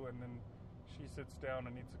do. And then she sits down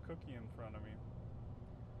and eats a cookie in front of me.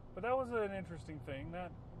 But that was an interesting thing.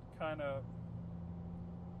 That kind of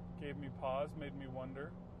gave me pause, made me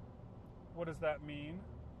wonder, what does that mean?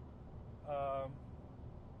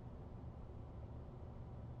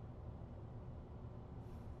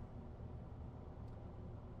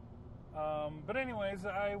 But anyways,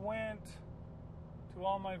 I went to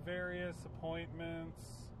all my various appointments.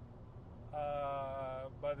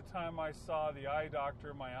 By the time I saw the eye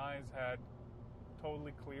doctor, my eyes had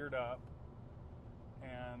totally cleared up.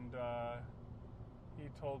 And he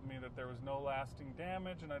told me that there was no lasting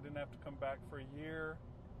damage and I didn't have to come back for a year.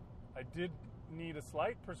 I did need a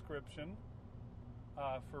slight prescription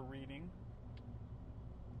for reading.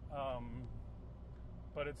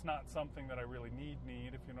 But it's not something that I really need,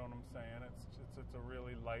 if you know what I'm saying. It's a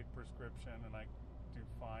really light prescription, and I do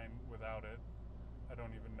fine without it. I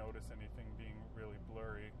don't even notice anything being really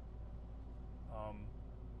blurry.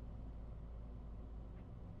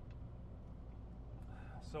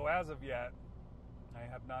 So as of yet, I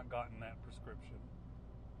have not gotten that prescription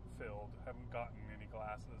filled. Haven't gotten any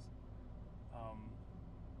glasses.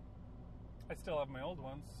 I still have my old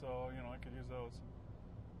ones, so I could use those.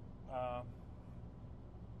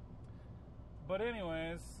 But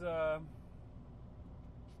anyways, I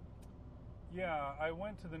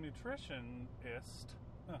went to the nutritionist,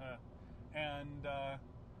 and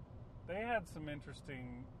they had some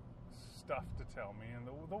interesting stuff to tell me. And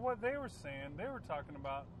what they were saying, they were talking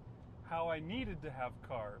about how I needed to have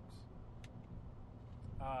carbs.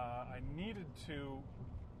 I needed to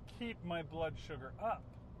keep my blood sugar up.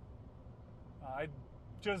 I'd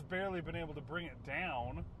just barely been able to bring it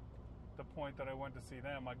down, the point that I went to see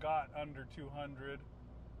them. I got under 200,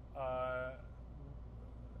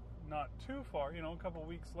 not too far. A couple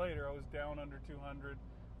weeks later, I was down under 200,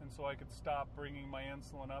 and so I could stop bringing my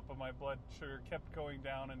insulin up, and my blood sugar kept going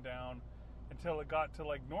down and down until it got to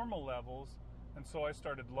like normal levels, and so I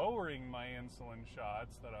started lowering my insulin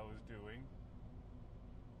shots that I was doing.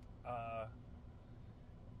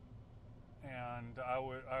 And I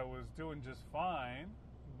was doing just fine,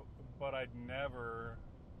 but I'd never,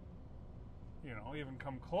 even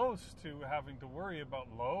come close to having to worry about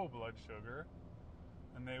low blood sugar.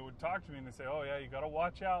 And they would talk to me and they say, oh yeah, you got to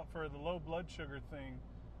watch out for the low blood sugar thing,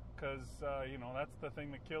 because, that's the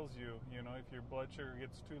thing that kills you. If your blood sugar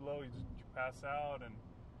gets too low, you pass out and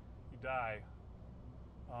you die.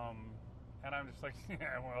 And I'm just like,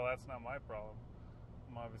 yeah, well, that's not my problem.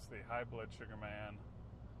 I'm obviously a high blood sugar man.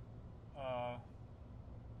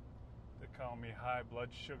 They call me high blood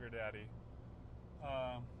sugar daddy.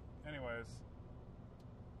 Anyways,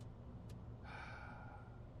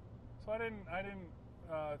 so I didn't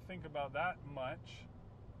think about that much.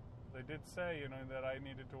 They did say, that I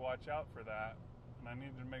needed to watch out for that, and I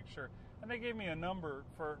needed to make sure. And they gave me a number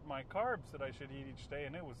for my carbs that I should eat each day,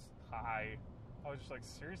 and it was high. I was just like,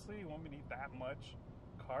 seriously, you want me to eat that much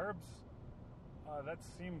carbs? That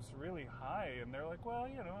seems really high. And they're like, well,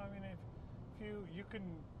 if you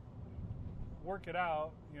can work it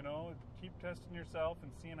out, keep testing yourself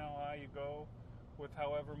and seeing how high you go with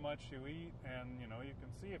however much you eat, and you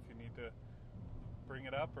can see if you need to bring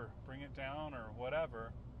it up or bring it down or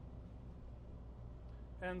whatever.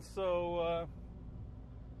 And so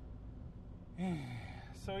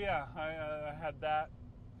yeah, I had that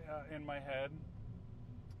in my head.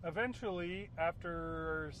 Eventually,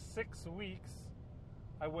 after 6 weeks,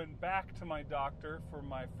 I went back to my doctor for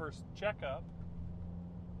my first checkup,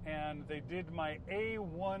 and they did my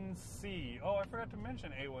A1C. Oh, I forgot to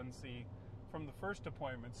mention A1C from the first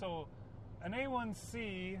appointment. So an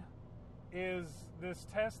A1C is this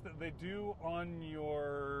test that they do on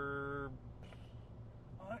your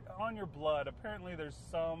blood. Apparently there's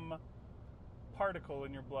some particle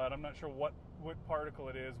in your blood. I'm not sure what particle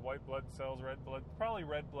it is. White blood cells, probably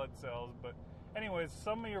red blood cells. But anyways,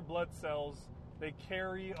 some of your blood cells, they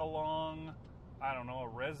carry along, I don't know, a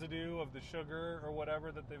residue of the sugar or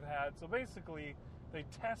whatever that they've had. So basically, they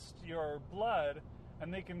test your blood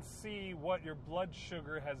and they can see what your blood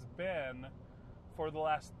sugar has been for the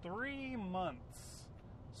last 3 months.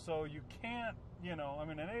 So you can't, an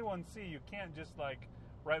A1C, you can't just like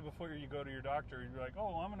right before you go to your doctor, you're like,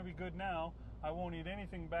 oh, I'm going to be good now. I won't eat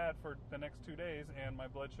anything bad for the next 2 days and my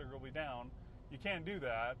blood sugar will be down. You can't do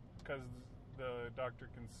that because the doctor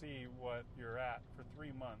can see what you're at for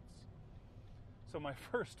 3 months. So my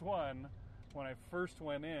first one, when I first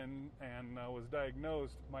went in and was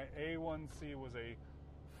diagnosed, my A1C was a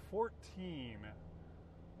 14,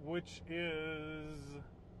 which is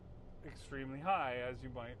extremely high, as you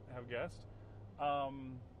might have guessed.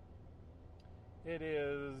 It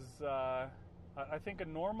is, I think a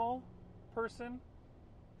normal person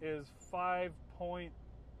is 5.6,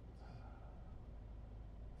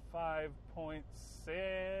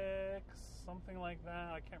 something like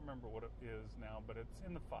that. I can't remember what it is now, but it's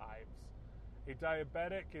in the 5s. A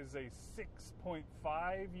diabetic is a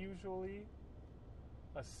 6.5 usually,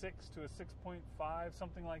 a 6 to a 6.5,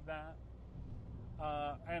 something like that.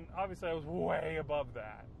 And obviously I was way above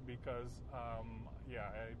that because, I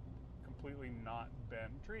completely not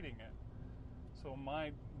been treating it. So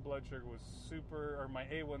my blood sugar was my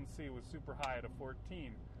A1C was super high at a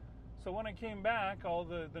 14. So when I came back,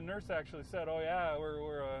 the nurse actually said, "Oh yeah,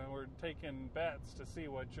 we're taking bets to see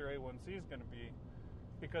what your A1C is going to be,"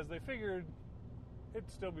 because they figured it'd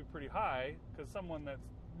still be pretty high because someone that's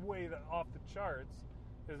way off the charts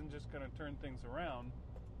isn't just going to turn things around.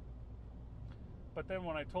 But then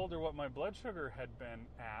when I told her what my blood sugar had been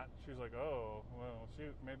at, she was like, "Oh, well,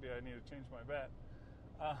 shoot, maybe I need to change my bet."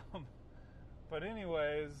 But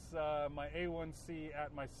anyways, my A1C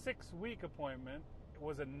at my 6-week appointment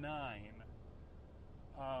was a 9.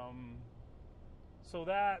 So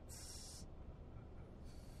that's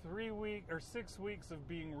 6 weeks of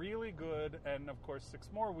being really good, and of course 6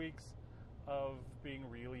 more weeks of being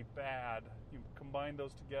really bad. You combine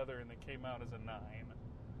those together and they came out as a 9.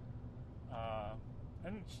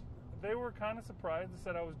 And they were kind of surprised. They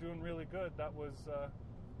said I was doing really good. That was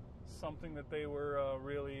something that they were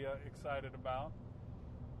really excited about.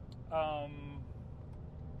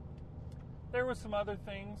 There were some other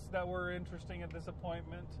things that were interesting at this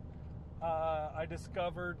appointment. I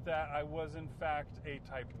discovered that I was in fact a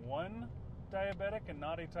type 1 diabetic and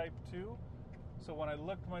not a type 2. So when I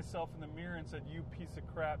looked myself in the mirror and said, "You piece of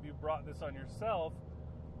crap, you brought this on yourself,"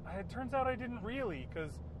 it turns out I didn't really,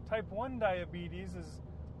 because type 1 diabetes is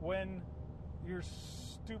when your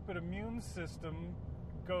stupid immune system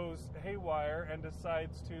goes haywire and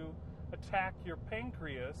decides to attack your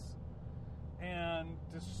pancreas and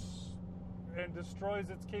destroys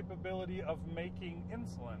its capability of making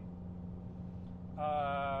insulin.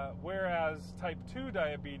 Whereas type 2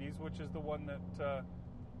 diabetes, which is the one that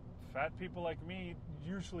fat people like me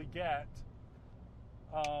usually get,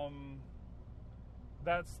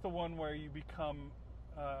 that's the one where you become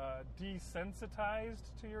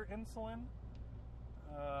desensitized to your insulin,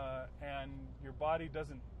 and your body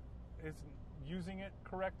isn't using it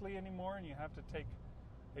correctly anymore, and you have to take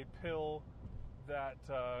a pill that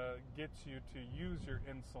gets you to use your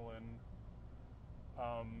insulin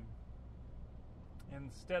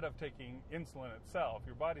instead of taking insulin itself.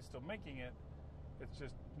 Your body's still making it, it's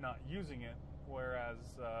just not using it. Whereas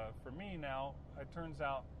for me now, it turns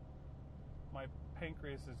out my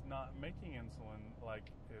pancreas is not making insulin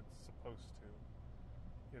like it's supposed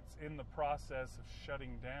to. It's in the process of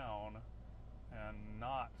shutting down and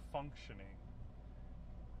not functioning.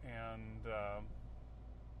 And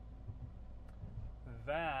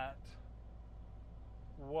that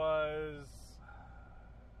was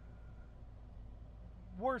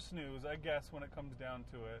worse news, I guess, when it comes down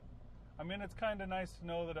to it. I mean, it's kind of nice to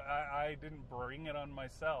know that I didn't bring it on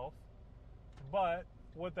myself, but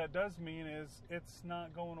what that does mean is it's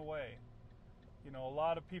not going away. You know, a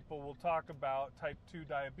lot of people will talk about type 2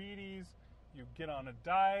 diabetes. You get on a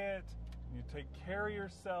diet, you take care of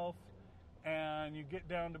yourself, and you get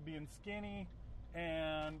down to being skinny,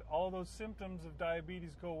 and all those symptoms of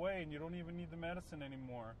diabetes go away, and you don't even need the medicine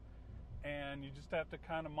anymore. And you just have to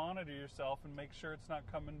kind of monitor yourself and make sure it's not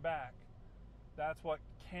coming back. That's what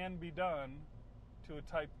can be done to a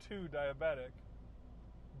type 2 diabetic.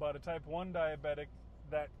 But a type 1 diabetic,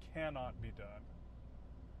 that cannot be done.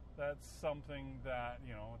 That's something that,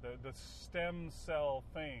 you know, the stem cell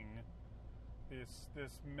thing,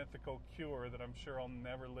 this mythical cure that I'm sure I'll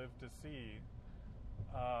never live to see,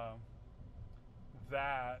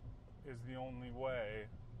 that is the only way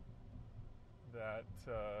that,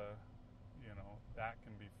 you know, that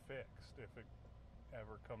can be fixed if it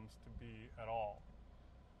ever comes to be at all.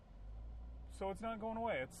 So it's not going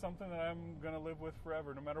away. It's something that I'm going to live with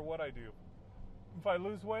forever, no matter what I do. If I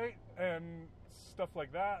lose weight and stuff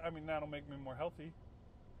like that, I mean, that'll make me more healthy,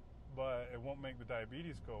 but it won't make the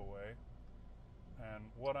diabetes go away. And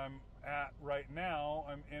what I'm at right now,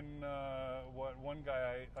 I'm in what one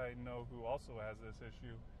guy I know who also has this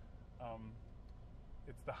issue.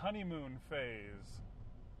 It's the honeymoon phase.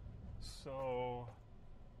 So,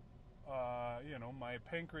 you know, my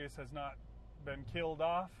pancreas has not been killed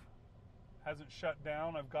off, hasn't shut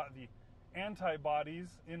down. I've got the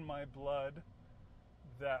antibodies in my blood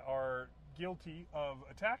that are guilty of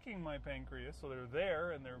attacking my pancreas, so they're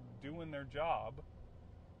there and they're doing their job.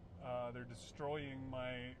 They're destroying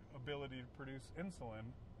my ability to produce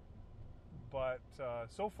insulin, but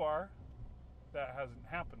so far that hasn't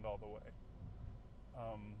happened all the way.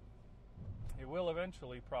 It will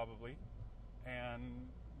eventually, probably, and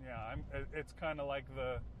yeah, it's kind of like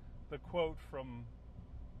the quote from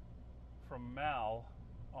Mal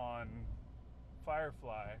on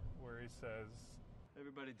Firefly, where he says,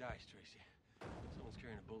 "Everybody dies, Tracy. Someone's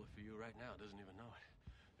carrying a bullet for you right now, doesn't even know it.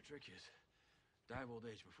 The trick is, die of old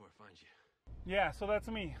age before it finds you." Yeah, so that's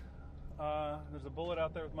me. There's a bullet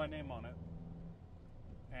out there with my name on it.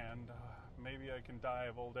 And maybe I can die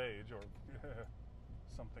of old age, or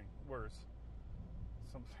something worse.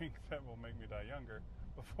 Something that will make me die younger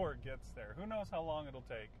before it gets there. Who knows how long it'll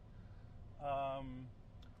take.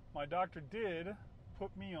 My doctor did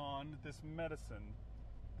put me on this medicine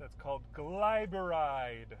that's called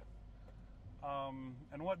glyburide.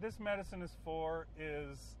 And what this medicine is for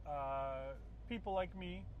is people like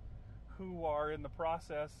me who are in the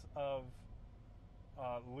process of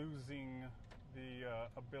losing the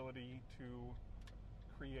ability to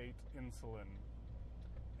create insulin.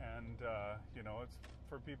 And, you know, it's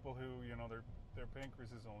for people who, you know, their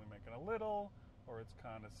pancreas is only making a little, or it's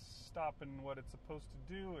kind of stopping what it's supposed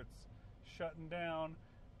to do, it's shutting down,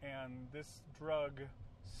 and this drug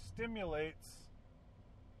stimulates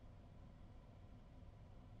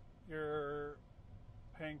your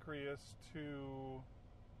pancreas to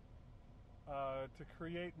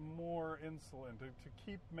create more insulin, to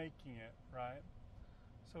keep making it, right?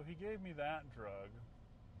 So he gave me that drug,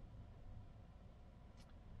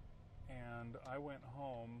 and I went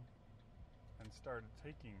home and started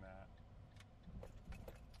taking that.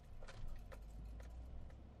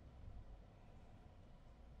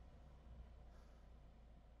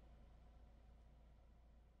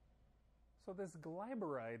 So this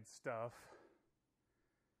glyburide stuff,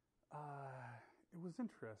 it was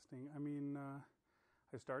interesting. I mean,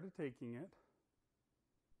 I started taking it,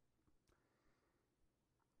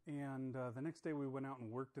 and the next day we went out and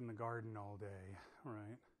worked in the garden all day,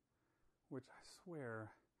 right? Which I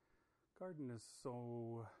swear, garden is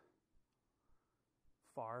so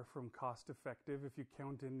far from cost effective if you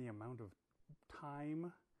count in the amount of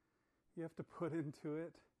time you have to put into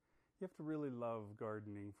it. You have to really love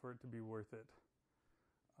gardening for it to be worth it.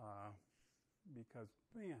 Because,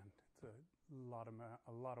 man, it's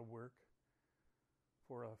a lot of work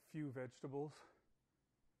for a few vegetables.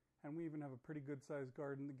 And we even have a pretty good-sized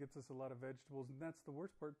garden that gets us a lot of vegetables. And that's the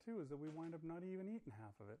worst part, too, is that we wind up not even eating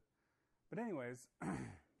half of it. But anyways,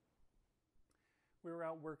 we were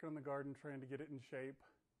out working on the garden, trying to get it in shape,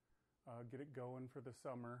 get it going for the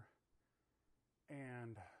summer.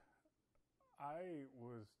 And I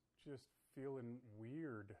was just feeling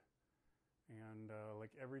weird. And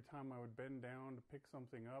like every time I would bend down to pick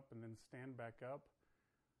something up and then stand back up,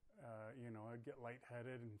 I'd get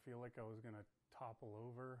lightheaded and feel like I was going to topple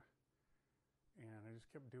over. And I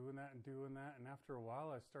just kept doing that. And after a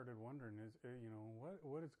while, I started wondering,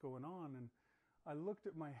 what is going on? And I looked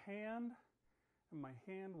at my hand, and my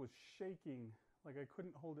hand was shaking. Like I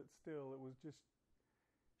couldn't hold it still. It was just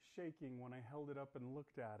shaking when I held it up and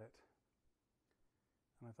looked at it.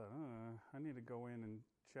 And I thought, I need to go in and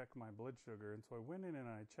check my blood sugar. And so I went in and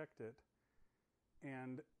I checked it.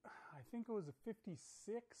 And I think it was a 56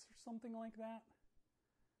 or something like that.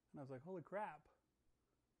 And I was like, holy crap.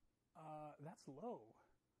 That's low.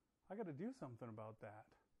 I got to do something about that.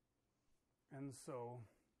 And so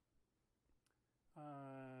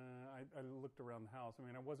I looked around the house. I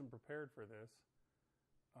mean, I wasn't prepared for this.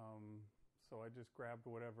 So I just grabbed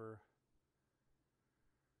whatever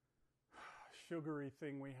sugary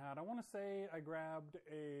thing we had. I want to say I grabbed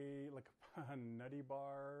a nutty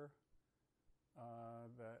bar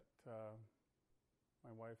that my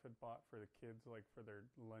wife had bought for the kids, like for their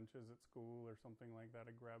lunches at school or something like that.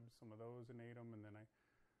 I grabbed some of those and ate them, and then I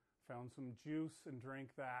found some juice and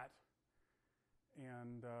drank that.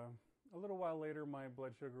 And a little while later, my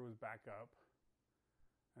blood sugar was back up,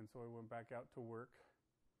 and so I went back out to work.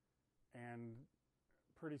 And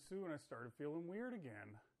pretty soon I started feeling weird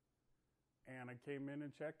again. And I came in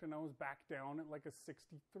and checked, and I was back down at like a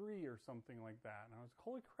 63 or something like that. And I was like,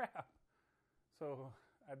 holy crap. So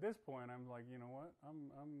at this point, I'm like, you know what?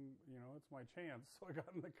 It's my chance. So I got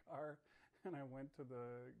in the car, and I went to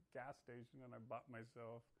the gas station, and I bought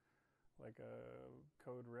myself like a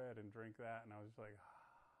Code Red and drank that. And I was just like,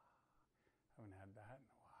 haven't had that in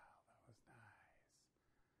a while. That was nice.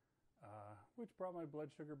 Which brought my blood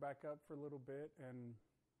sugar back up for a little bit, and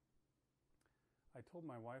I told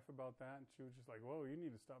my wife about that, and she was just like, whoa, you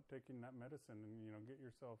need to stop taking that medicine and, get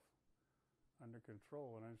yourself under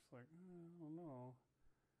control. And I was just like, I don't know.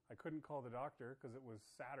 I couldn't call the doctor because it was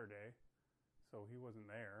Saturday, so he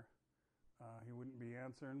wasn't there. He wouldn't be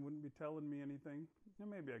answering, wouldn't be telling me anything.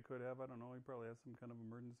 Maybe I could have. I don't know. He probably has some kind of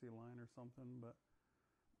emergency line or something, but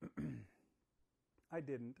I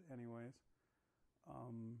didn't anyways.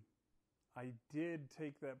 I did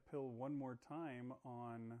take that pill one more time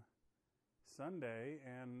on Sunday,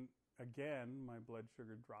 and again my blood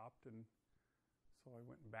sugar dropped, and so I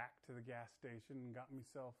went back to the gas station and got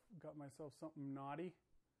myself something naughty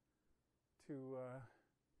to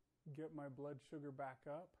get my blood sugar back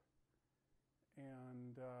up.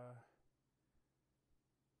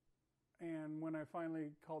 And when I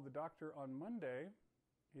finally called the doctor on Monday,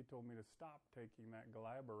 he told me to stop taking that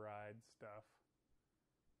glyburide stuff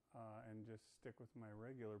and just stick with my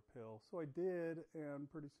regular pill. So I did,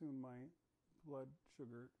 and pretty soon my blood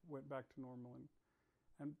sugar went back to normal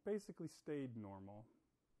and basically stayed normal.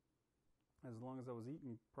 As long as I was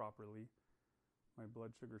eating properly, my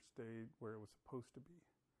blood sugar stayed where it was supposed to be.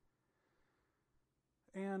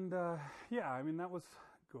 And that was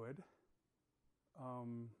good.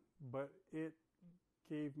 But it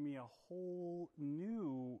gave me a whole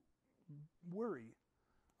new worry.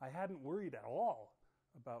 I hadn't worried at all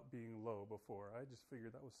about being low before. I just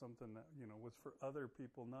figured that was something that, was for other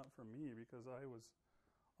people, not for me, because I was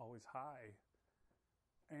always high.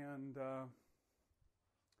 And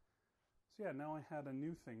now I had a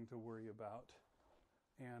new thing to worry about.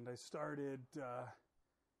 And I started,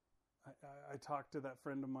 I talked to that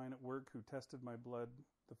friend of mine at work who tested my blood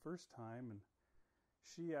the first time, and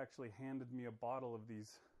she actually handed me a bottle of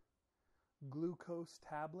these glucose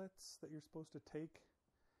tablets that you're supposed to take.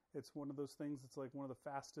 It's one of those things that's like one of the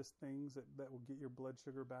fastest things that will get your blood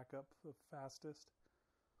sugar back up the fastest.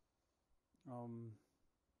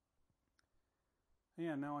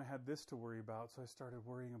 And now I had this to worry about, so I started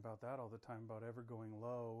worrying about that all the time, about ever going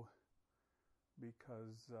low,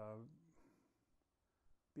 because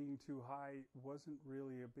being too high wasn't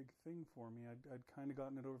really a big thing for me. I'd kind of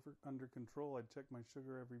gotten it under control. I'd check my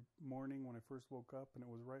sugar every morning when I first woke up, and it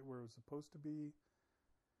was right where it was supposed to be.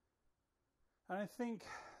 And I think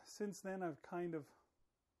since then I've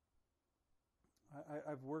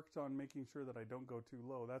worked on making sure that I don't go too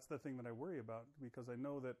low. That's the thing that I worry about, because I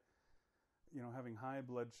know that, having high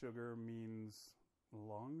blood sugar means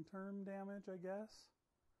long-term damage, I guess.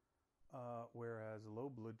 Whereas low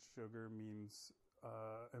blood sugar means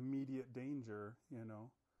immediate danger,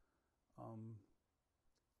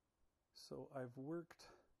 So I've worked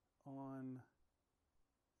on,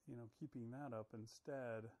 keeping that up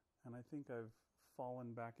instead. And I think I've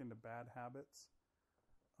fallen back into bad habits.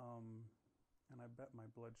 And I bet my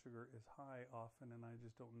blood sugar is high often, and I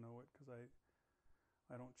just don't know it because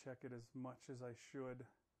I don't check it as much as I should.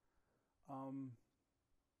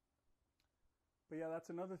 But yeah, that's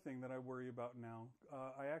another thing that I worry about now.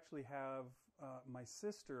 I actually have, my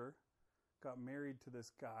sister got married to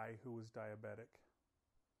this guy who was diabetic.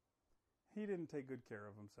 He didn't take good care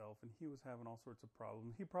of himself, and he was having all sorts of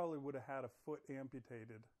problems. He probably would have had a foot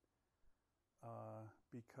amputated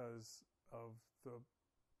because of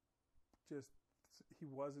he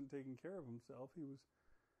wasn't taking care of himself. He was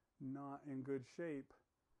not in good shape.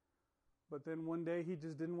 But then one day he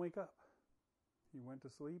just didn't wake up. He went to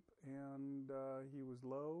sleep, and he was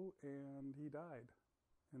low, and he died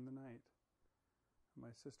in the night. My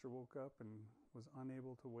sister woke up and was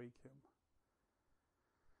unable to wake him.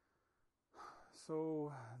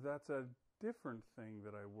 So that's a different thing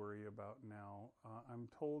that I worry about now. I'm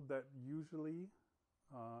told that usually,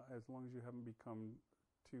 as long as you haven't become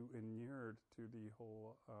too inured to the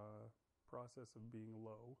whole process of being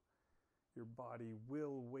low, your body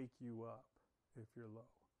will wake you up if you're low.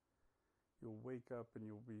 You'll wake up and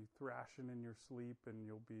you'll be thrashing in your sleep, and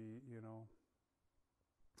you'll be,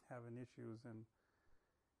 having issues, and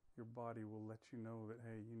your body will let you know that,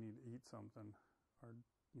 hey, you need to eat something or,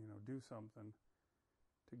 do something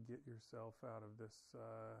to get yourself out of this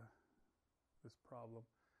this problem.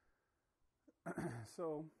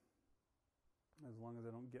 So, as long as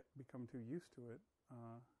I don't become too used to it,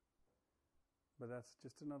 but that's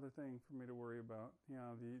just another thing for me to worry about.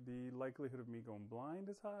 The likelihood of me going blind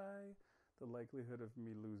is high. The likelihood of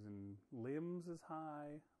me losing limbs is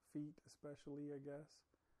high, feet especially, I guess.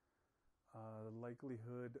 The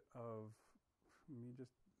likelihood of me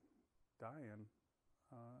just dying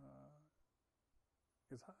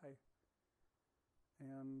is high.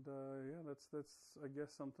 And that's I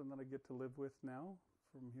guess something that I get to live with now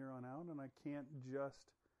from here on out, and I can't just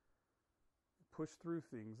push through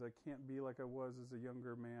things. I can't be like I was as a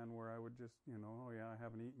younger man, where I would just, I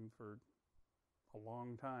haven't eaten for a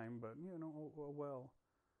long time, but well,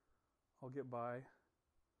 I'll get by,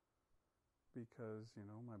 because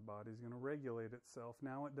my body's going to regulate itself.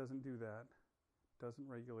 Now it doesn't do that. It doesn't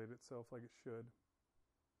regulate itself like it should.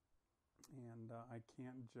 And I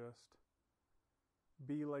can't just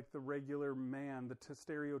be like the regular man, the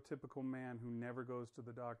stereotypical man who never goes to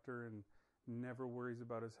the doctor and never worries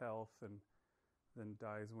about his health, and then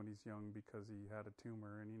dies when he's young because he had a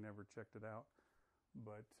tumor and he never checked it out.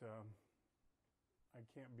 But I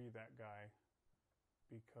can't be that guy,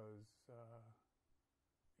 because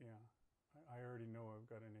I already know I've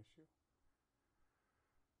got an issue.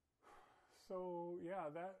 So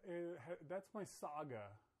that's my saga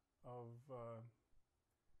of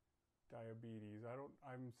diabetes.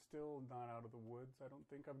 I'm still not out of the woods. I don't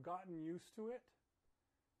think I've gotten used to it.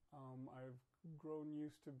 I've grown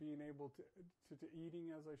used to being able to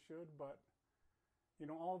eating as I should, but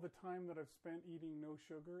all the time that I've spent eating no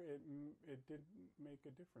sugar, it didn't make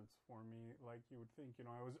a difference for me like you would think.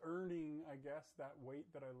 I was earning, I guess, that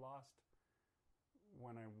weight that I lost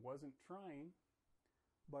when I wasn't trying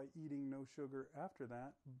by eating no sugar after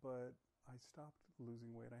that, but I stopped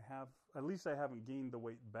losing weight. At least I haven't gained the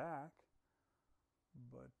weight back,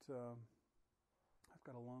 but I've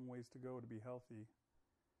got a long ways to go to be healthy.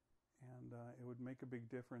 And it would make a big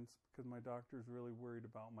difference, because my doctor's really worried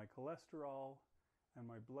about my cholesterol and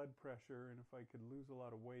my blood pressure, and if I could lose a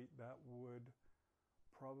lot of weight, that would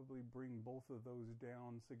probably bring both of those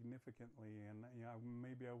down significantly. And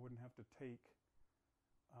maybe I wouldn't have to take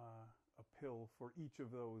a pill for each of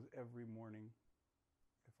those every morning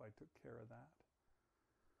if I took care of that.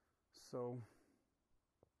 So,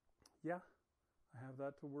 yeah, I have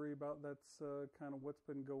that to worry about. That's kind of what's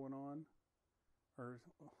been going on. Or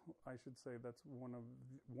I should say that's one of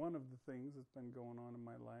the things that's been going on in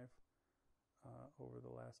my life over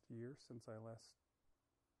the last year, since I last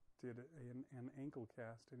did an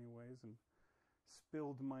Anklecast anyways and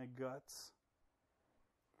spilled my guts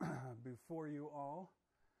before you all.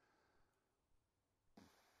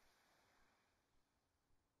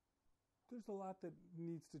 There's a lot that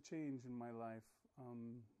needs to change in my life.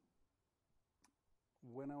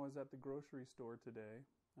 When I was at the grocery store today,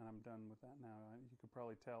 and I'm done with that now, you could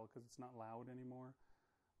probably tell because it's not loud anymore,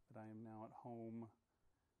 that I am now at home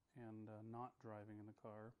and not driving in the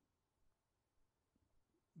car.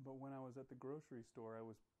 But when I was at the grocery store, I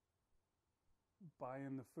was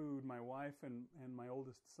buying the food. My wife and my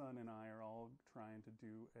oldest son and I are all trying to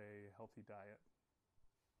do a healthy diet.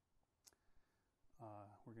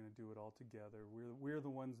 We're going to do it all together. We're the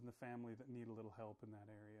ones in the family that need a little help in that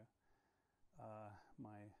area.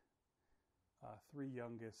 My three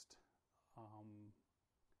youngest,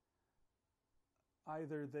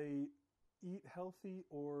 either they eat healthy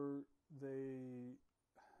or they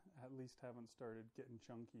at least haven't started getting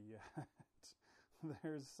chunky yet.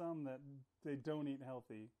 There's some that they don't eat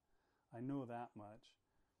healthy. I know that much.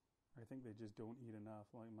 I think they just don't eat enough.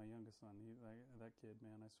 Like my youngest son, that kid,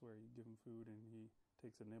 man, I swear, you give him food and he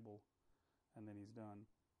takes a nibble and then he's done.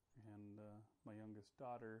 And my youngest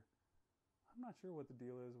daughter, I'm not sure what the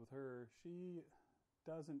deal is with her. She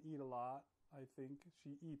doesn't eat a lot, I think.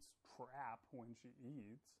 She eats crap when she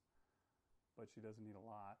eats, but she doesn't eat a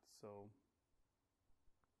lot, so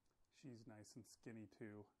she's nice and skinny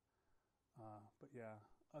too. But yeah,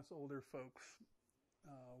 us older folks,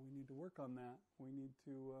 we need to work on that. We need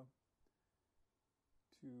to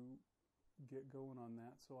get going on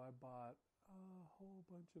that. So I bought a whole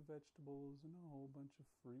bunch of vegetables and a whole bunch of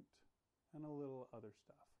fruit and a little other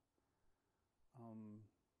stuff.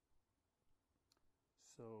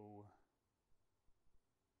 So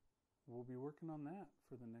we'll be working on that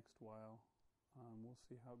for the next while. We'll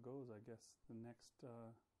see how it goes. I guess the next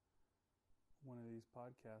one of these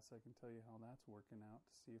podcasts, I can tell you how that's working out,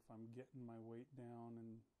 to see if I'm getting my weight down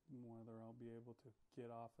and whether I'll be able to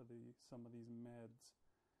get off of some of these meds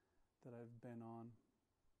that I've been on.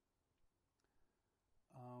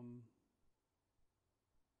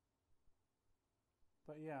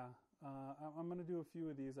 But yeah, I'm going to do a few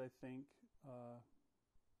of these, I think.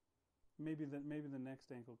 Maybe the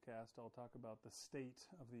next Anklecast I'll talk about the state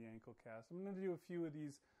of the Anklecast. I'm going to do a few of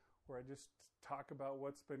these where I just talk about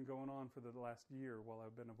what's been going on for the last year while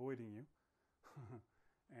I've been avoiding you.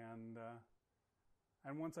 And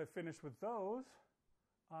once I finish with those,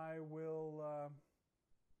 I will...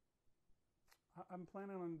 I'm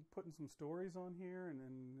planning on putting some stories on here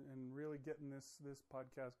and really getting this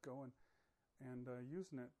podcast going and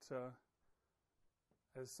using it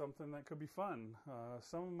as something that could be fun.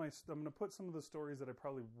 I'm going to put some of the stories that I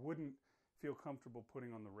probably wouldn't feel comfortable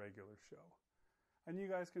putting on the regular show. And you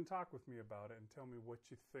guys can talk with me about it and tell me what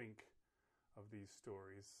you think of these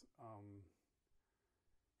stories.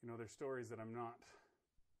 They're stories that I'm not...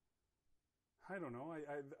 I don't know.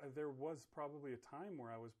 There was probably a time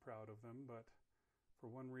where I was proud of them, but for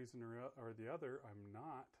one reason or the other, I'm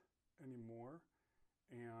not anymore.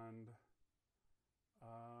 And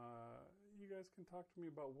you guys can talk to me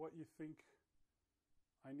about what you think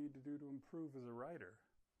I need to do to improve as a writer.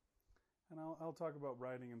 And I'll talk about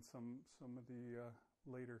writing in some of the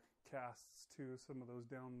later casts too, some of those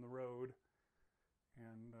down the road.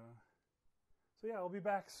 And so yeah, I'll be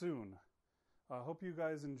back soon. I hope you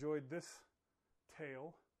guys enjoyed this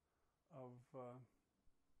tale of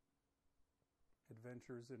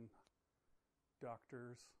adventures in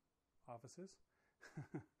doctors' offices.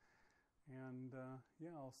 And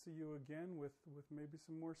yeah, I'll see you again with maybe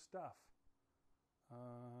some more stuff.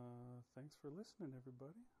 Thanks for listening,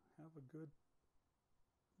 everybody. Have a good,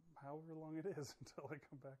 however long it is until I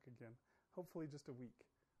come back again. Hopefully just a week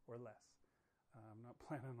or less. I'm not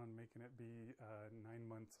planning on making it be 9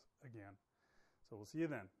 months again. So we'll see you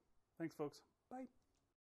then. Thanks, folks. Bye.